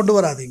கண்ணாப்பின்னு கொண்டு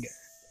வராதீங்க.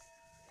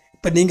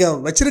 இப்போ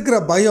நீங்கள் வச்சிருக்கிற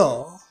பயம்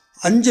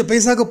 5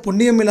 பைசாவுக்கு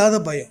புண்ணியம் இல்லாத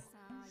பயம்.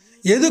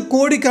 எது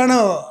கோடிக்கான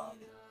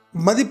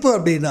மதிப்பு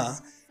அப்படின்னா,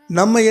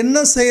 நம்ம என்ன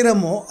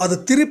செய்கிறோமோ அது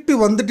திருப்பி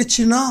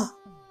வந்துடுச்சுன்னா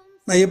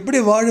நான் எப்படி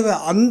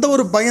வாழுவேன், அந்த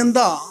ஒரு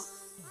பயம்தான்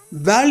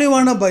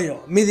வேல்யூவான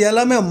பயம். மீது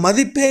எல்லாமே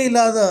மதிப்பே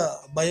இல்லாத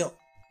பயம்.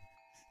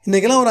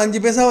 இன்றைக்கெல்லாம் ஒரு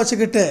 5 பைசா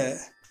வச்சுக்கிட்டு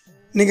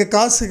நீங்கள்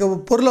காசு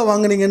பொருளை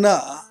வாங்கினீங்கன்னா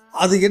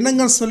அது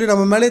என்னங்கன்னு சொல்லி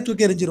நம்ம மேலே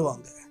தூக்கி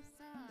எறிஞ்சிருவாங்க.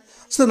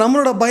 ஸோ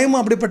நம்மளோட பயமும்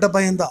அப்படிப்பட்ட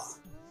பயம்தான்.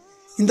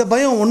 இந்த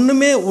பயம்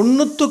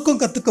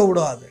ஒன்றுத்துக்கும் கற்றுக்க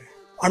விடாது.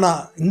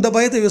 ஆனால் இந்த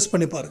பயத்தை யூஸ்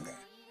பண்ணி பாருங்கள்.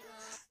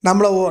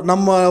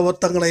 நம்ம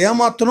ஒருத்தங்களை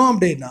ஏமாற்றணும்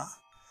அப்படின்னா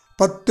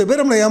 10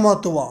 பேர் நம்மளை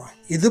ஏமாற்றுவான்,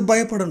 இது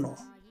பயப்படணும்.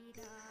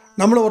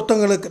 நம்ம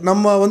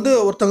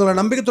ஒருத்தங்களை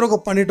நம்பிக்கை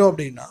துரோகம் பண்ணிட்டோம்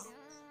அப்படின்னா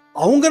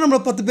அவங்க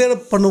நம்மளை 10 பேர்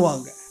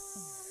பண்ணுவாங்க.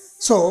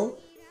 ஸோ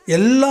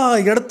எல்லா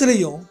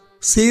இடத்துலையும்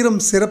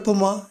சீரும்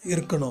சிறப்புமாக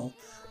இருக்கணும்,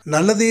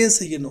 நல்லதையே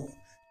செய்யணும்.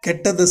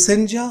 கெட்டதை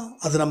செஞ்சால்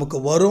அது நமக்கு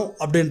வரும்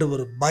அப்படின்ற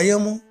ஒரு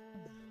பயமும்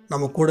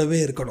நம்ம கூடவே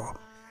இருக்கணும்.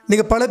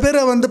 நீங்கள் பல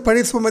பேரை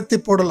பழி சுமத்தி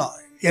போடலாம்.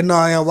 என்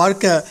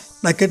வாழ்க்கை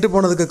நான் கெட்டு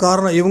போனதுக்கு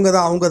காரணம் இவங்க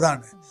தான் அவங்க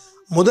தான்.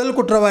 முதல்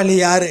குற்றவாளி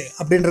யார்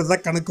அப்படின்றது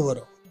தான் கணக்கு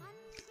வரும்.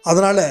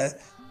 அதனால்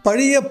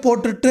பழியை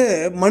போட்டுட்டு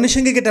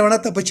மனுஷங்க கிட்ட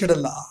வேணால்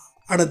தப்பிச்சிடலாம்,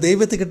 ஆனால்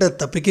தெய்வத்துக்கிட்ட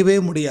தப்பிக்கவே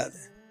முடியாது.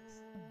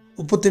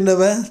 உப்பு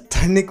தின்னவன்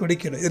தண்ணி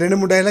குடிக்கணும். இது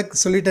 2-3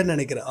 டைலாக் சொல்லிட்டேன்னு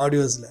நினைக்கிறேன்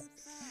ஆடியோஸில்.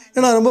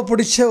 ஏன்னா ரொம்ப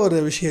பிடிச்ச ஒரு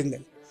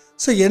விஷயங்கள்.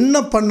 ஸோ என்ன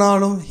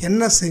பண்ணாலும்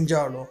என்ன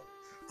செஞ்சாலும்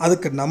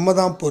அதுக்கு நம்ம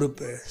தான்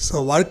பொறுப்பு. ஸோ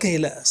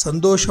வாழ்க்கையில்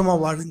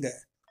சந்தோஷமாக வாழுங்க,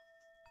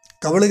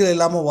 கவலைகள்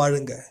இல்லாமல்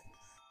வாழுங்க.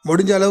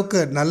 முடிஞ்ச அளவுக்கு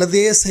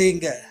நல்லதே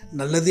செய்யுங்க,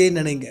 நல்லதே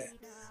நினைங்க.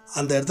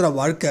 அந்த இடத்துல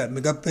வாழ்க்கை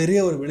மிகப்பெரிய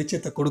ஒரு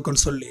வெளிச்சத்தை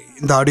கொடுக்குன்னு சொல்லி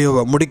இந்த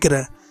ஆடியோவை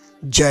முடிக்கிறேன்.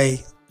 ஜெய்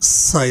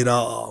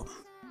சாய்ராம்.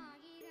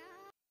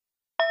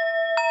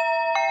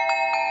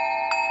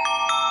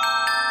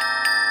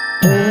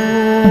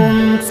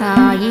 ஓம்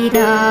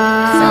சாயிரா.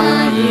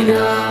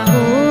 சாயிரா.